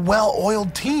like a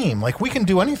well-oiled team. We can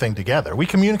do anything together. We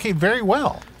communicate very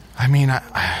well. I mean,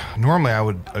 normally I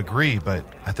would agree, but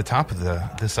at the top of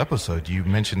this episode, you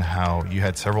mentioned how you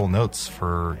had several notes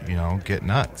for, get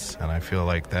nuts. And I feel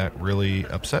like that really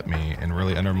upset me and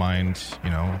really undermined,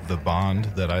 the bond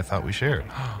that I thought we shared.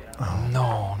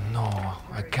 No.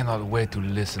 I cannot wait to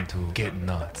listen to Get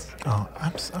Nuts. Oh,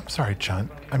 I'm sorry,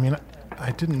 Chunt.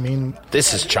 I didn't mean...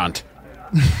 This is Chunt.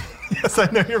 Yes, I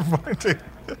know you're pointing.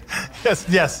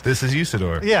 Yes. This is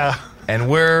Usador. Yeah. And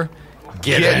we're...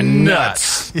 Getting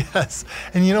nuts. Yes.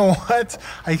 And you know what?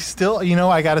 I still,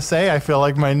 I got to say, I feel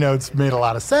like my notes made a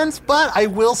lot of sense, but I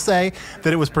will say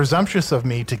that it was presumptuous of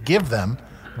me to give them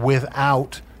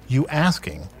without you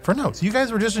asking for notes. You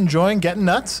guys were just enjoying getting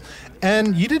nuts,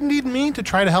 and you didn't need me to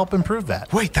try to help improve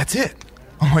that. Wait, that's it.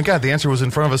 Oh my God, the answer was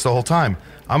in front of us the whole time.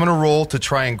 I'm going to roll to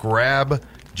try and grab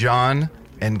John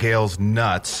and Gale's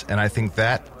nuts, and I think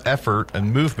that effort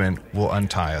and movement will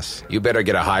untie us. You better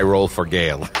get a high roll for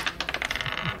Gale.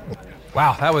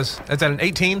 Wow, is that an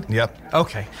 18? Yep.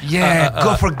 Okay. Yeah,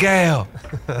 go for Gale.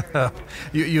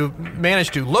 You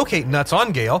managed to locate nuts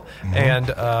on Gale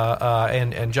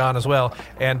and John as well,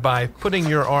 and by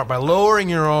lowering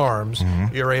your arms,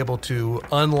 you're able to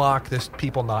unlock this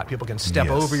people knot. People can step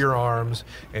over your arms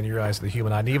and you realize the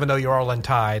human eye. And even though you're all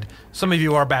untied, some of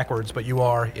you are backwards, but you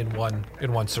are in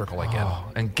one circle again.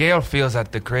 Oh, and Gale feels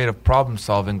that the creative problem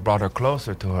solving brought her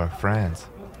closer to her friends.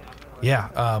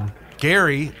 Yeah,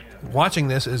 Gary, watching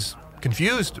this, is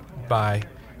confused by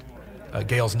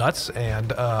Gale's nuts,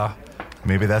 and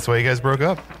maybe that's why you guys broke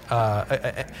up.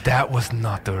 That was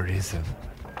not the reason.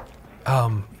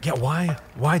 Yeah,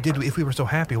 why did we, if we were so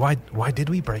happy, why did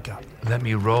we break up? Let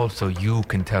me roll so you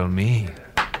can tell me.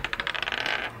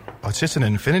 Oh, it's just an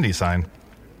infinity sign.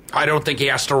 I don't think he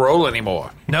has to roll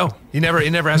anymore. No, he never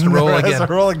has to roll again. He has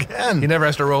to roll again. He never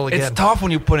has to roll again. It's tough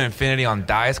when you put infinity on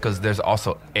dice because there's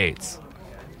also 8s.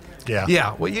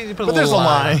 Yeah. Well, you put but there's a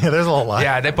line. Yeah, there's a little line.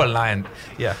 Yeah, they put a line.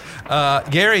 Yeah.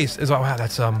 Gary's is wow.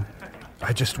 That's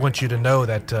I just want you to know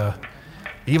that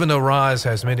even though Roz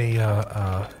has many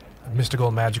mystical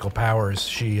and magical powers,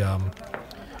 she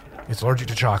is allergic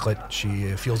to chocolate.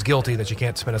 She feels guilty that she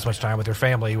can't spend as much time with her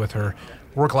family. With her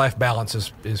work-life balance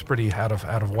is pretty out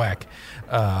of whack,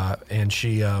 and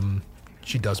she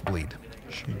does bleed.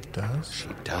 She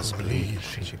does bleed.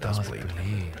 She does bleed.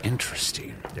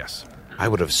 Interesting. Yes. I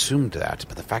would have assumed that,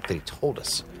 but the fact that he told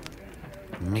us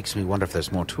makes me wonder if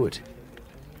there's more to it.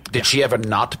 Did she ever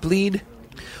not bleed?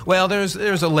 Well, there's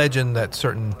a legend that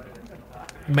certain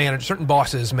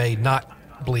bosses may not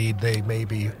bleed. They may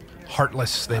be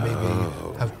heartless. They may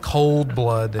have cold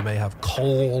blood. They may have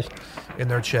coal in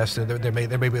their chest. And there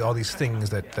may be all these things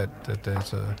that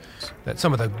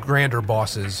some of the grander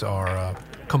bosses are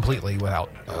completely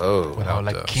without.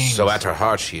 Like kings. So at her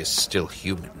heart, she is still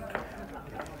human.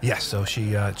 Yes, so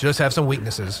she does have some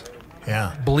weaknesses.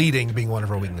 Yeah. Bleeding being one of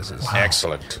her weaknesses. Wow.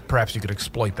 Excellent. Perhaps you could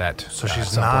exploit that. So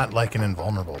she's not like an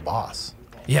invulnerable boss.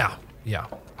 Yeah.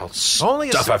 I'll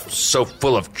stuff her so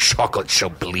full of chocolate she'll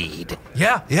bleed.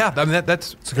 Yeah. I mean,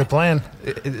 that's a good plan.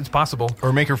 It's possible.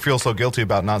 Or make her feel so guilty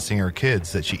about not seeing her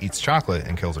kids that she eats chocolate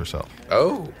and kills herself.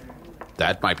 Oh.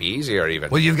 That might be easier,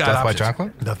 even. Well, you've got Death options. by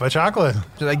chocolate? Death by chocolate.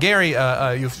 So, Gary,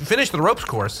 you've finished the ropes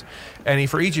course, and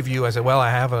for each of you, I said, well,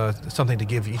 I have something to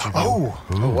give each of you. Oh,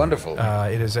 wonderful.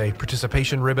 It is a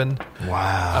participation ribbon.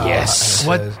 Wow. Yes.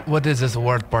 What is this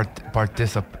word,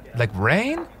 participate? Like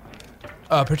rain?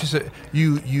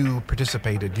 You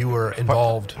participated. You were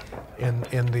involved in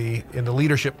the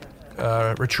leadership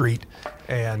retreat,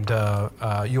 and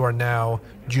you are now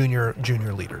junior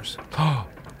leaders.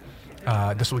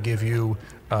 This will give you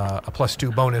a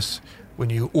 +2 bonus when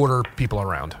you order people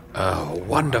around. Oh,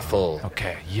 wonderful.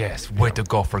 Okay, yes. Way to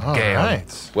go for Gale.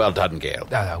 Right. Well done, Gale.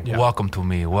 Welcome to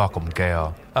me. Welcome,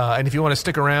 Gale. And if you want to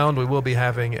stick around, we will be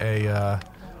having a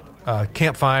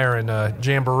campfire and a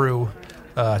jamboree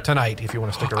tonight, if you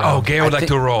want to stick around. Oh, Gale would like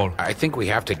to roll. I think we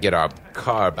have to get our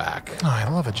car back. Oh, I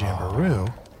love a jamboree.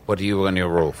 What do you want to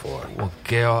roll for? Well,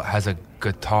 Gale has a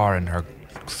guitar in her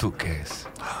suitcase.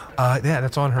 Yeah,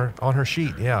 that's on her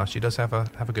sheet. Yeah, she does have a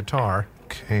guitar.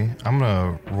 Okay, I'm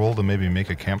gonna roll to maybe make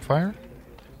a campfire.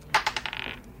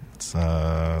 It's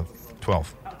 12.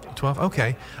 12.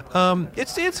 Okay,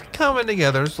 it's coming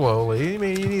together slowly. I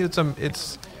mean, you needed some.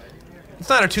 It's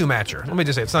not a 2-matcher. Let me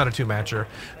just say it's not a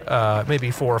 2-matcher.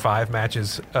 Maybe 4 or 5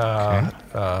 matches, and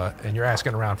you're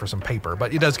asking around for some paper,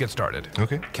 but it does get started.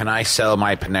 Okay. Can I sell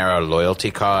my Panera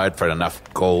loyalty card for enough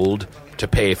gold to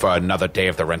pay for another day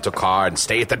of the rental car and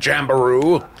stay at the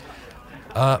Jamboree?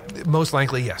 Most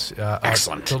likely, yes.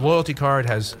 Excellent. The loyalty card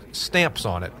has stamps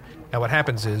on it, and what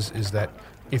happens is that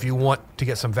if you want to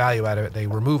get some value out of it, they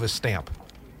remove a stamp,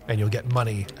 and you'll get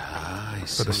money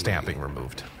for the stamp being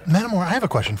removed. Manamore, I have a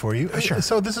question for you. Sure.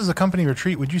 So this is a company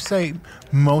retreat. Would you say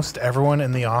most everyone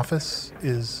in the office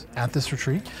is at this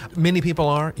retreat? Many people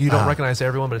are. You don't recognize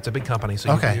everyone, but it's a big company,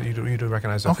 so Okay. you do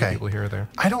recognize a few people here or there.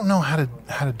 I don't know how to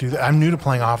do that. I'm new to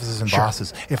playing offices and Sure.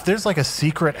 bosses. If there's like a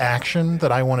secret action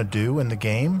that I want to do in the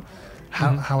game,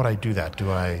 how would I do that? Do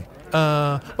I?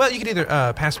 Well, you can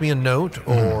either pass me a note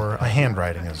or my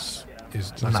handwriting is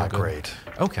not not so good. great.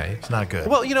 Okay, It's not good.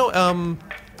 Well,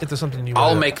 if there's something you I'll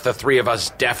wanna- make the 3 of us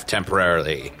deaf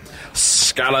temporarily.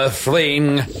 Scala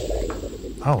fling.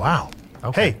 Oh, wow.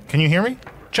 Hey, can you hear me?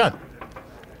 Chunt.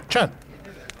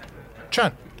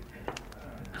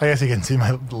 I guess you can see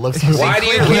my lips moving. Why do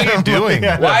you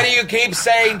keep Why do you keep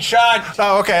saying chunt?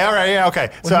 Oh, okay. All right. Yeah. Okay.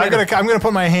 So I'm gonna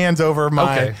put my hands over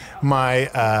my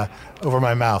over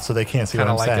my mouth so they can't see what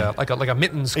Kind I'm of saying. like a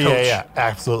mittens coach. Yeah.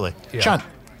 Absolutely. Yeah.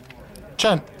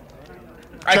 Chunt.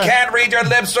 I can't read your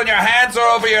lips when your hands are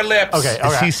over your lips. Okay.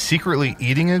 Is he secretly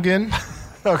eating again?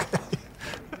 Okay.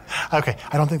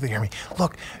 I don't think they hear me.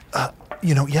 Look,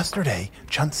 yesterday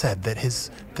Chunt said that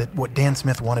what Dan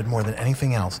Smith wanted more than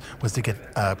anything else was to get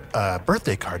a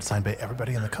birthday card signed by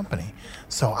everybody in the company.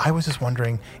 So I was just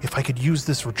wondering if I could use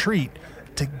this retreat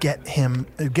to get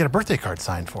a birthday card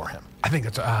signed for him. I think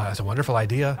that's a wonderful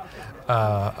idea,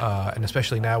 and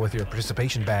especially now with your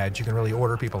participation badge, you can really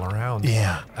order people around.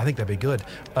 Yeah. I think that'd be good.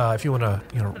 If you want to,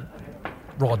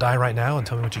 roll a die right now and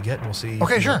tell me what you get, and we'll see.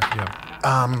 Okay, sure.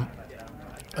 Yeah.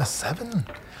 A 7.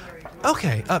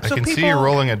 Okay. I can see you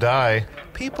rolling a die.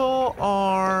 People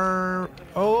are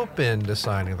open to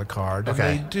signing the card, and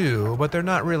Okay. they do, but they're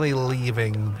not really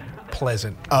leaving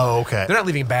pleasant. Oh, okay. They're not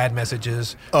leaving bad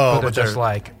messages. Oh, but they're just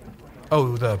like,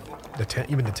 the temp.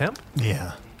 You mean the temp?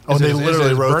 Yeah. Is They it literally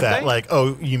his wrote birthday? that. Like,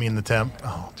 oh, you mean the temp?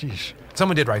 Oh, geez.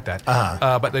 Someone did write that,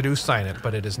 Uh-huh. but they do sign it.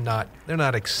 But it is not. They're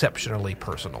not exceptionally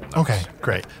personal notes. Okay,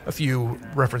 great. A few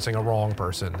referencing a wrong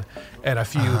person, and a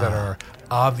few that are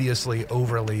obviously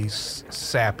overly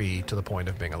sappy to the point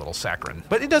of being a little saccharine.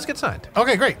 But it does get signed.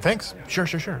 Okay, great. Thanks. Sure.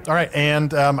 All right,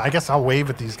 and I guess I'll wave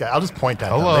at these guys. I'll just point at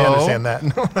Hello. them. They understand that.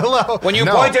 Hello. When you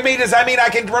point at me, does that mean I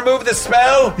can remove the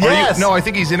spell? Yes. No, I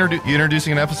think he's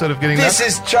introducing an episode of Getting This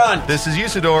Nuts. is Chunt. This is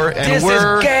Usador, and This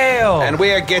we're is Gale. And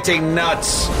we are getting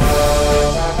nuts.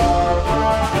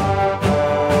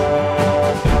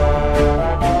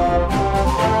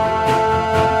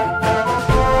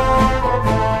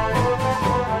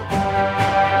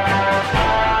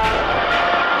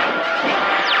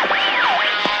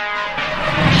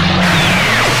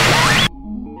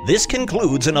 This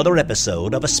concludes another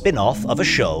episode of a spin-off of a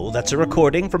show that's a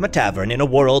recording from a tavern in a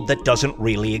world that doesn't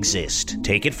really exist.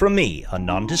 Take it from me, a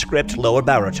nondescript lower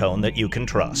baritone that you can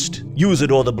trust.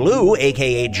 Usador the Blue,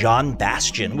 aka John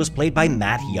Bastion, was played by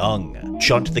Matt Young.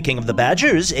 Chunt the King of the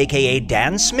Badgers, aka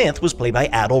Dan Smith, was played by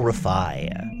Adol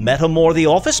Rafai. Metamore the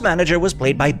Office Manager was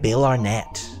played by Bill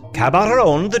Arnett.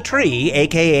 Cabaron the Tree,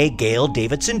 aka Gail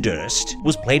Davidson Durst,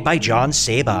 was played by John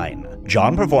Sabine.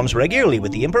 John performs regularly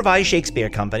with the Improvised Shakespeare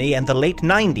Company and the late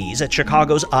 90s at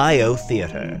Chicago's I.O.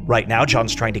 Theater. Right now,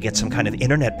 John's trying to get some kind of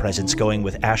internet presence going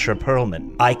with Asher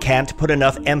Perlman. I can't put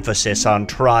enough emphasis on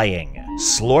trying.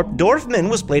 Slorp Dorfman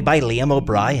was played by Liam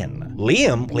O'Brien.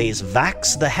 Liam plays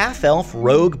Vax the half-elf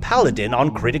rogue paladin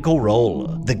on Critical Role,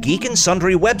 the Geek and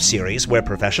Sundry web series where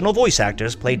professional voice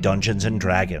actors play Dungeons &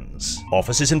 Dragons.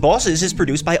 Offices and Bosses is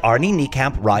produced by Arnie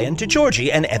Niekamp, Ryan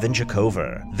DeGiorgi, and Evan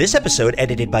Jacover. This episode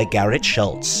edited by Garrett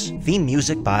Schultz. Theme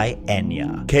music by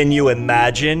Enya. Can you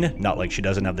imagine? Not like she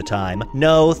doesn't have the time.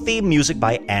 No, theme music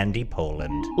by Andy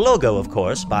Poland. Logo, of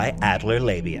course, by Adler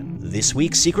Labian. This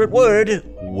week's secret word,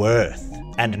 worth.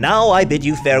 And now I bid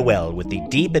you farewell with the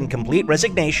deep and complete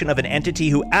resignation of an entity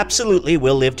who absolutely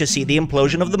will live to see the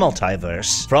implosion of the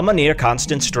multiverse from a near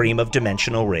constant stream of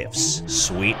dimensional rifts.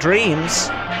 Sweet dreams.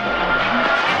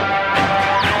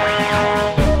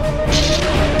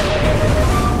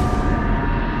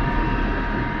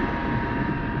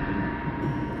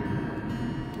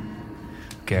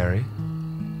 Gary,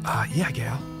 Yeah,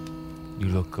 Gal. you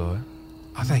look good.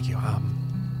 Oh, thank you. I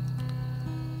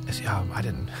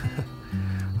didn't.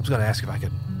 I was going to ask if I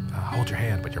could hold your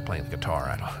hand, but you're playing the guitar.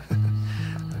 I don't.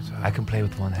 I can play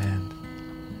with one hand.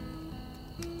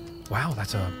 Wow,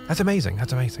 that's amazing.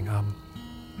 That's amazing.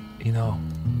 You know,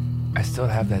 I still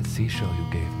have that seashell you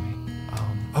gave me.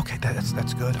 Okay,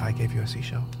 that's good. I gave you a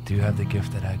seashell. Do you have the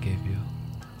gift that I gave you?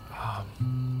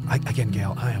 Again,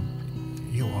 Gale,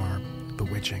 you are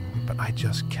bewitching, but I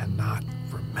just cannot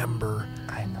remember.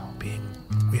 I know. Being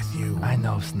with you. I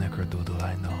know, Snickerdoodle.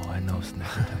 I know,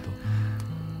 Snickerdoodle.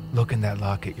 Look in that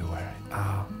locket you're wearing.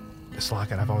 This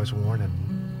locket I've always worn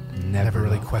and never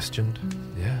really questioned.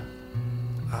 Yeah.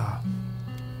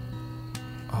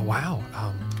 Oh, wow.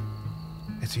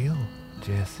 It's you.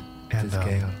 Yes. And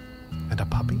Gale. And a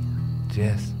puppy?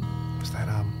 Yes. Was that,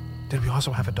 did we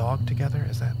also have a dog together?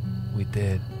 Is that? We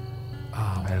did.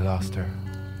 I lost her.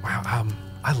 Wow,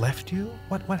 I left you?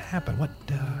 What happened?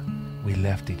 We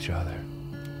left each other.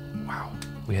 Wow.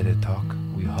 We had a talk.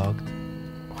 We hugged.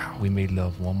 Wow. We made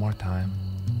love one more time.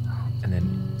 And then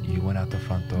you went out the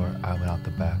front door, I went out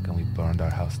the back, and we burned our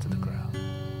house to the ground.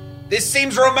 This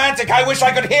seems romantic. I wish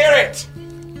I could hear it.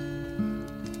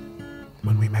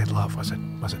 When we made love, was it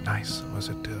nice? Was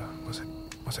it good?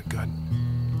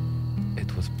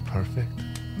 It was perfect.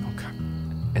 Okay.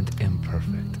 And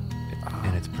imperfect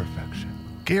in its perfection.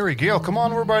 Gary, Gale, come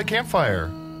on over by a campfire.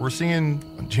 We're singing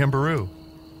Jamboree.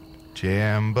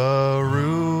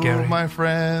 Jamboree, Gary, my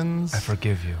friends. I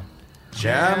forgive you.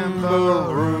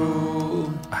 Jamboree.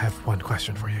 I have one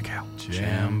question for you, Gale.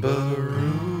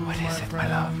 Jamboree. What is it, my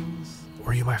love?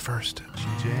 Were you my first?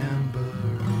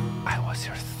 Jamboree. I was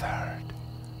your third.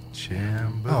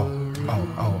 Jamboree.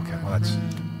 Oh, okay. Well, that's...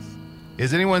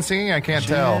 Is anyone singing? I can't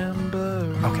tell.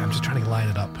 Okay, I'm just trying to line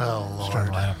it up. Oh, Lord. Trying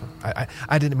to line up.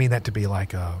 I didn't mean that to be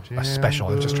like a special.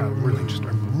 I was just I'm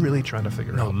really trying to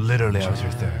figure it out. No, literally, I was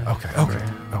your third.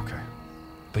 Okay.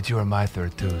 But you were my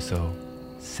third, too, so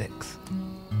 6.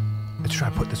 Let's try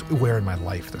to put this... Where in my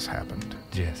life this happened?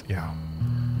 Yes. Yeah.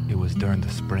 It was during the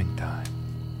springtime.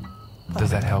 Does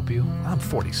that help you? I'm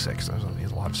 46. There's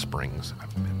a lot of springs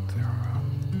I've been there.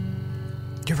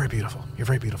 You're very beautiful. You're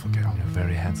very beautiful, Gale. You're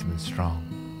very handsome and strong.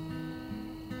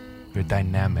 You're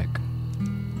dynamic.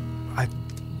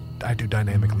 I do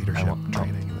dynamic leadership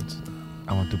training.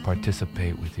 I want to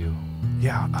participate with you.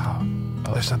 Yeah.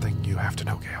 There's something you have to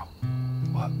know, Gale.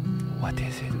 What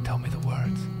is it? Tell me the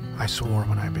words. I swore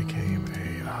when I became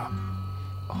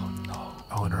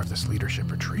owner of this leadership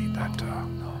retreat that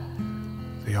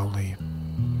the only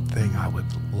thing I would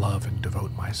love and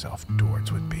devote myself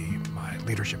towards would be my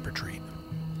leadership retreat.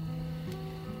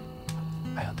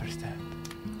 I understand.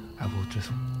 I will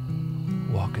just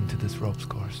walk into this ropes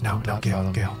course. No,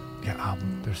 Gale. Yeah,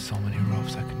 there's so many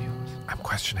ropes I can use. I'm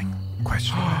questioning that.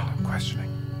 I'm questioning.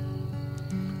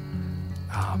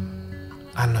 I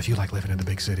don't know if you like living in the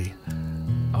big city.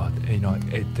 But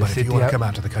if you want to come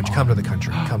out to the country, come to the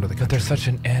country. But there's such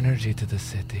an energy to the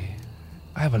city.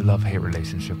 I have a love-hate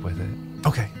relationship with it.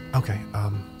 Okay.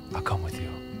 I'll come with you.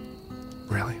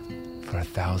 Really? For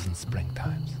 1,000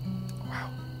 springtimes. Wow.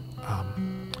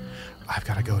 I've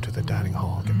got to go to the dining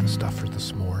hall, get the stuff for the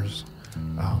s'mores.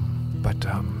 But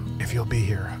if you'll be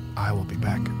here, I will be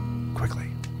back quickly.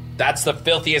 That's the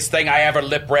filthiest thing I ever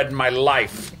lip-read in my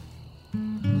life.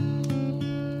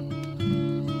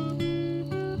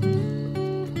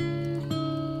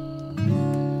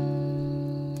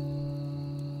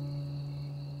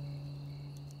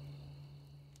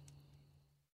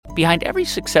 Behind every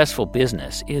successful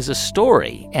business is a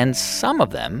story, and some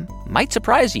of them might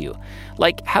surprise you.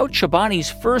 Like how Chobani's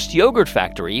first yogurt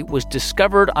factory was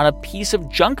discovered on a piece of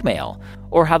junk mail,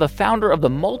 or how the founder of the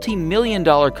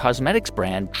multi-million-dollar cosmetics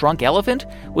brand Drunk Elephant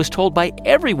was told by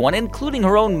everyone, including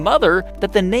her own mother,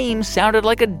 that the name sounded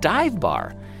like a dive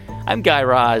bar. I'm Guy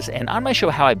Raz, and on my show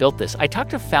How I Built This, I talk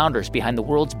to founders behind the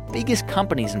world's biggest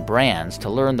companies and brands to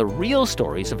learn the real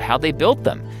stories of how they built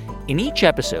them. In each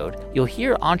episode, you'll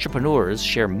hear entrepreneurs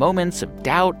share moments of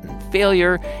doubt and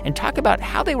failure and talk about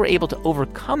how they were able to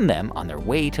overcome them on their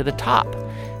way to the top.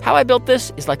 How I Built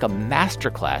This is like a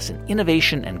masterclass in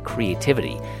innovation and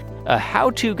creativity, a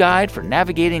how-to guide for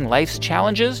navigating life's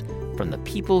challenges from the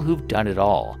people who've done it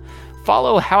all.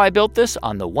 Follow How I Built This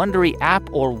on the Wondery app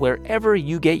or wherever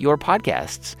you get your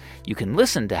podcasts. You can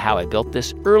listen to How I Built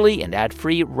This early and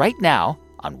ad-free right now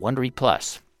on Wondery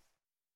Plus.